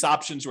modeling lease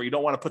options where you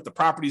don't want to put the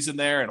properties in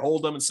there and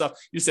hold them and stuff,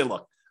 you say,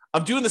 look,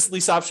 I'm doing this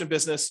lease option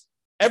business.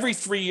 Every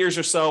 3 years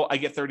or so, I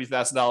get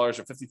 $30,000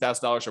 or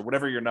 $50,000 or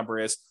whatever your number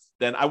is.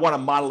 Then I want to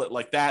model it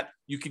like that.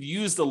 You could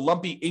use the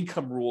lumpy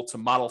income rule to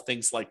model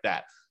things like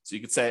that. So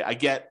you could say, I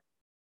get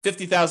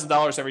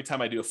 $50,000 every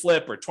time I do a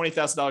flip, or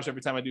 $20,000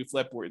 every time I do a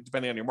flip, or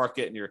depending on your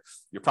market and your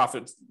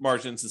profit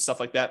margins and stuff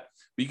like that.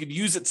 But you could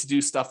use it to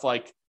do stuff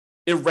like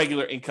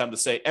irregular income, to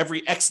say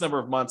every X number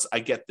of months, I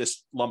get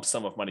this lump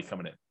sum of money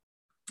coming in.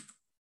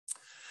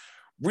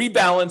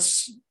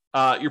 Rebalance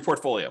your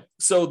portfolio.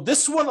 So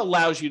this one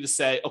allows you to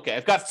say, okay,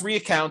 I've got 3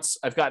 accounts.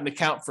 I've got an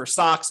account for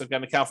stocks. I've got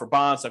an account for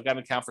bonds. I've got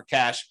an account for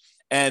cash.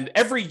 And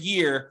every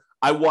year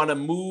I want to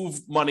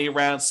move money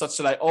around such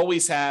that I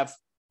always have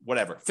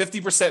whatever,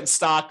 50% in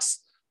stocks,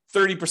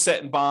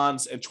 30% in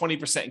bonds, and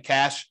 20% in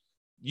cash.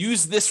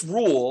 Use this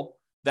rule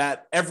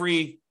that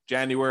every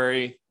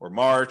January or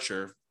March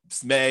or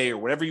May or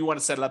whatever you want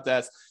to set it up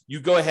as, you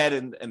go ahead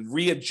and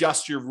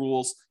readjust your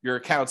rules, your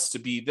accounts to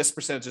be this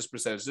percentage, this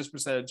percentage, this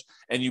percentage,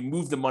 and you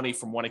move the money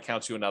from one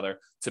account to another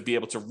to be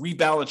able to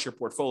rebalance your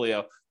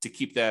portfolio to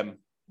keep them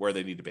where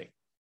they need to be.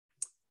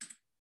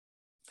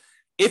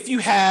 If you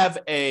have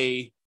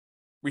a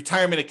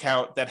retirement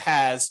account that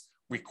has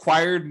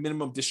required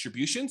minimum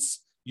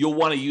distributions, you'll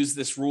want to use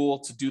this rule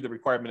to do the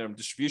required minimum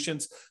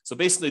distributions. So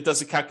basically it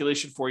does a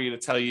calculation for you to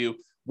tell you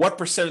what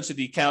percentage of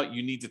the account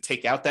you need to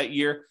take out that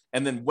year,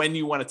 and then when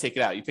you want to take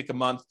it out. You pick a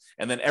month,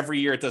 and then every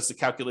year it does the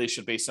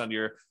calculation based on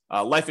your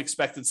life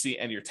expectancy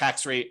and your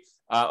tax rate.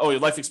 Your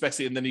life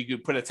expectancy, and then you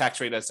could put a tax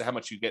rate as to how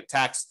much you get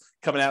taxed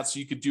coming out, so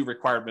you could do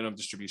required minimum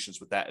distributions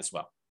with that as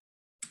well.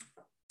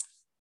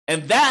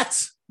 And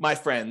that, my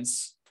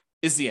friends,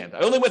 is the end.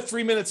 I only went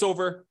 3 minutes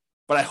over,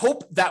 but I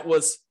hope that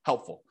was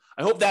helpful.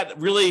 I hope that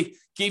really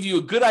gave you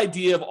a good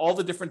idea of all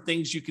the different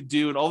things you could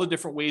do and all the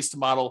different ways to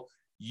model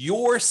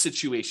your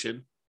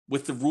situation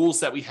with the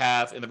rules that we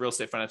have in the Real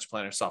Estate Financial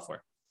Planner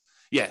software.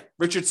 Yeah,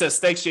 Richard says,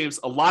 thanks, James.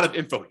 A lot of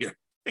info here.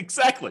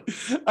 Exactly.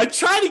 I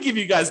try to give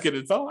you guys good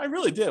info. I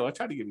really do. I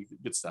try to give you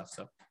good stuff.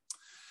 So,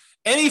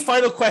 any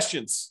final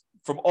questions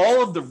from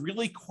all of the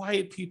really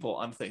quiet people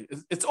on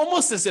things? It's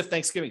almost as if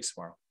Thanksgiving's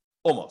tomorrow.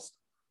 Almost.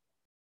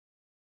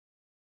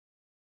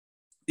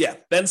 Yeah,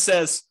 Ben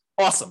says,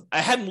 awesome. I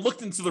hadn't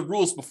looked into the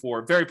rules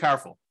before. Very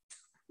powerful.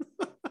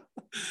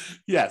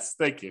 Yes,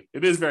 thank you.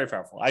 It is very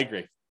powerful. I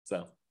agree.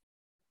 So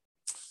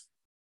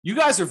you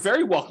guys are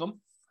very welcome.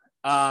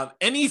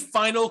 Any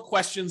final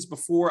questions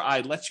before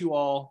I let you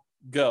all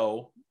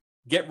go?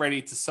 Get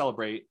ready to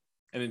celebrate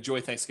and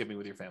enjoy Thanksgiving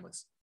with your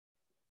families.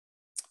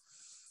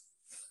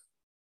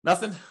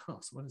 Nothing? Oh,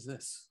 so what is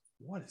this?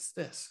 What is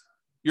this?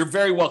 You're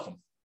very welcome.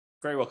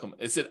 Very welcome.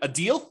 Is it a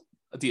deal?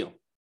 A deal.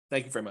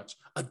 Thank you very much.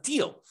 A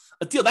deal.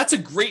 A deal. That's a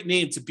great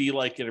name to be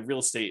like in a real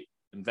estate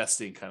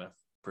investing kind of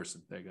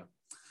person. There you go.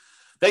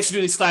 Thanks for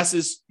doing these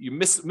classes. You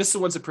miss the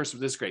ones in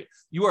person. This is great.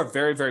 You are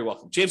very, very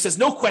welcome. James says,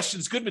 no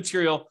questions, good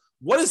material.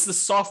 What is the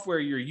software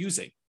you're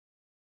using?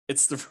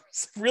 It's the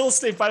Real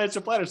Estate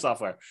Financial Planner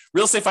software,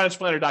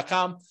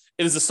 realestatefinancialplanner.com.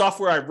 It is the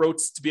software I wrote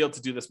to be able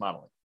to do this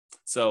modeling.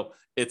 So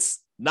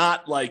it's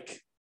not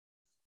like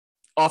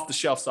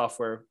off-the-shelf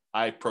software.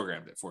 I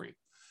programmed it for you.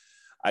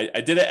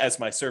 I did it as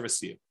my service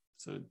to you.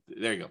 So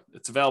there you go.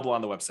 It's available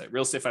on the website,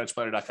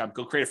 realestatefinancialplanner.com.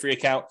 Go create a free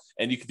account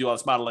and you can do all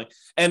this modeling.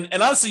 And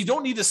honestly, you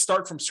don't need to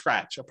start from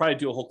scratch. I'll probably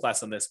do a whole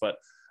class on this, but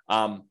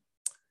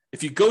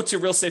if you go to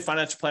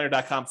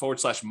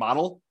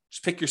realestatefinancialplanner.com/model,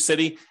 just pick your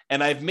city.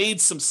 And I've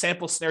made some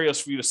sample scenarios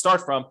for you to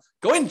start from.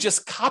 Go ahead and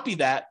just copy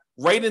that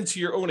right into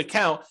your own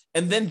account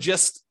and then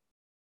just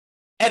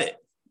edit.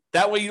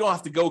 That way you don't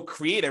have to go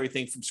create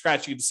everything from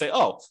scratch. You can say,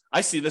 oh,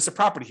 I see there's a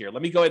property here.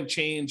 Let me go ahead and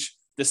change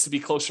this to be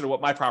closer to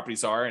what my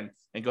properties are and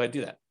go ahead and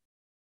do that.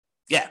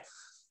 Yeah.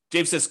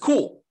 James says,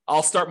 cool.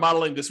 I'll start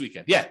modeling this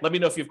weekend. Yeah. Let me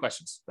know if you have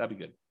questions. That'd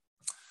be good.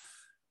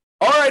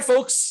 All right,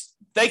 folks.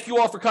 Thank you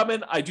all for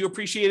coming. I do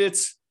appreciate it.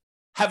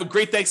 Have a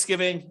great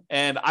Thanksgiving,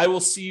 and I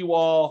will see you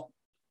all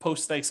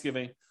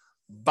post-Thanksgiving.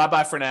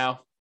 Bye-bye for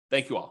now.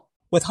 Thank you all.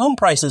 With home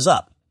prices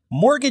up,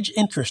 mortgage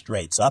interest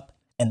rates up,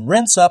 and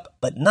rents up,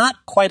 but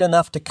not quite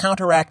enough to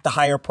counteract the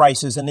higher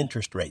prices and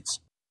interest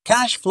rates,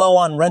 cash flow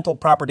on rental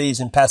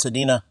properties in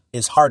Pasadena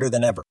is harder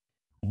than ever.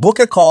 Book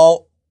a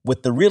call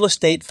with the Real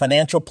Estate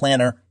Financial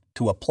Planner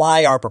to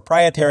apply our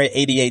proprietary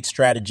 88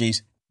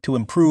 strategies to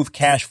improve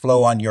cash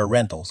flow on your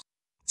rentals.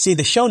 See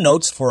the show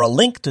notes for a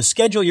link to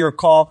schedule your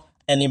call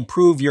and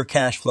improve your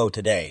cash flow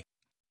today.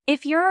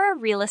 If you're a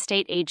real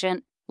estate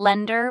agent,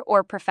 lender,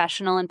 or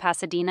professional in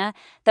Pasadena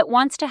that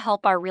wants to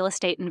help our real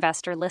estate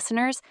investor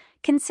listeners,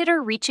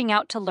 consider reaching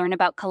out to learn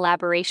about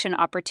collaboration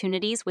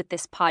opportunities with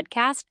this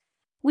podcast.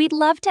 We'd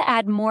love to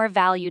add more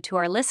value to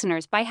our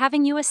listeners by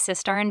having you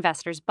assist our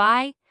investors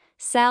buy,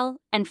 sell,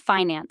 and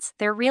finance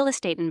their real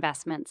estate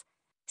investments.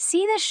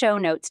 See the show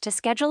notes to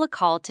schedule a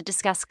call to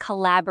discuss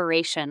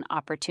collaboration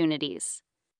opportunities.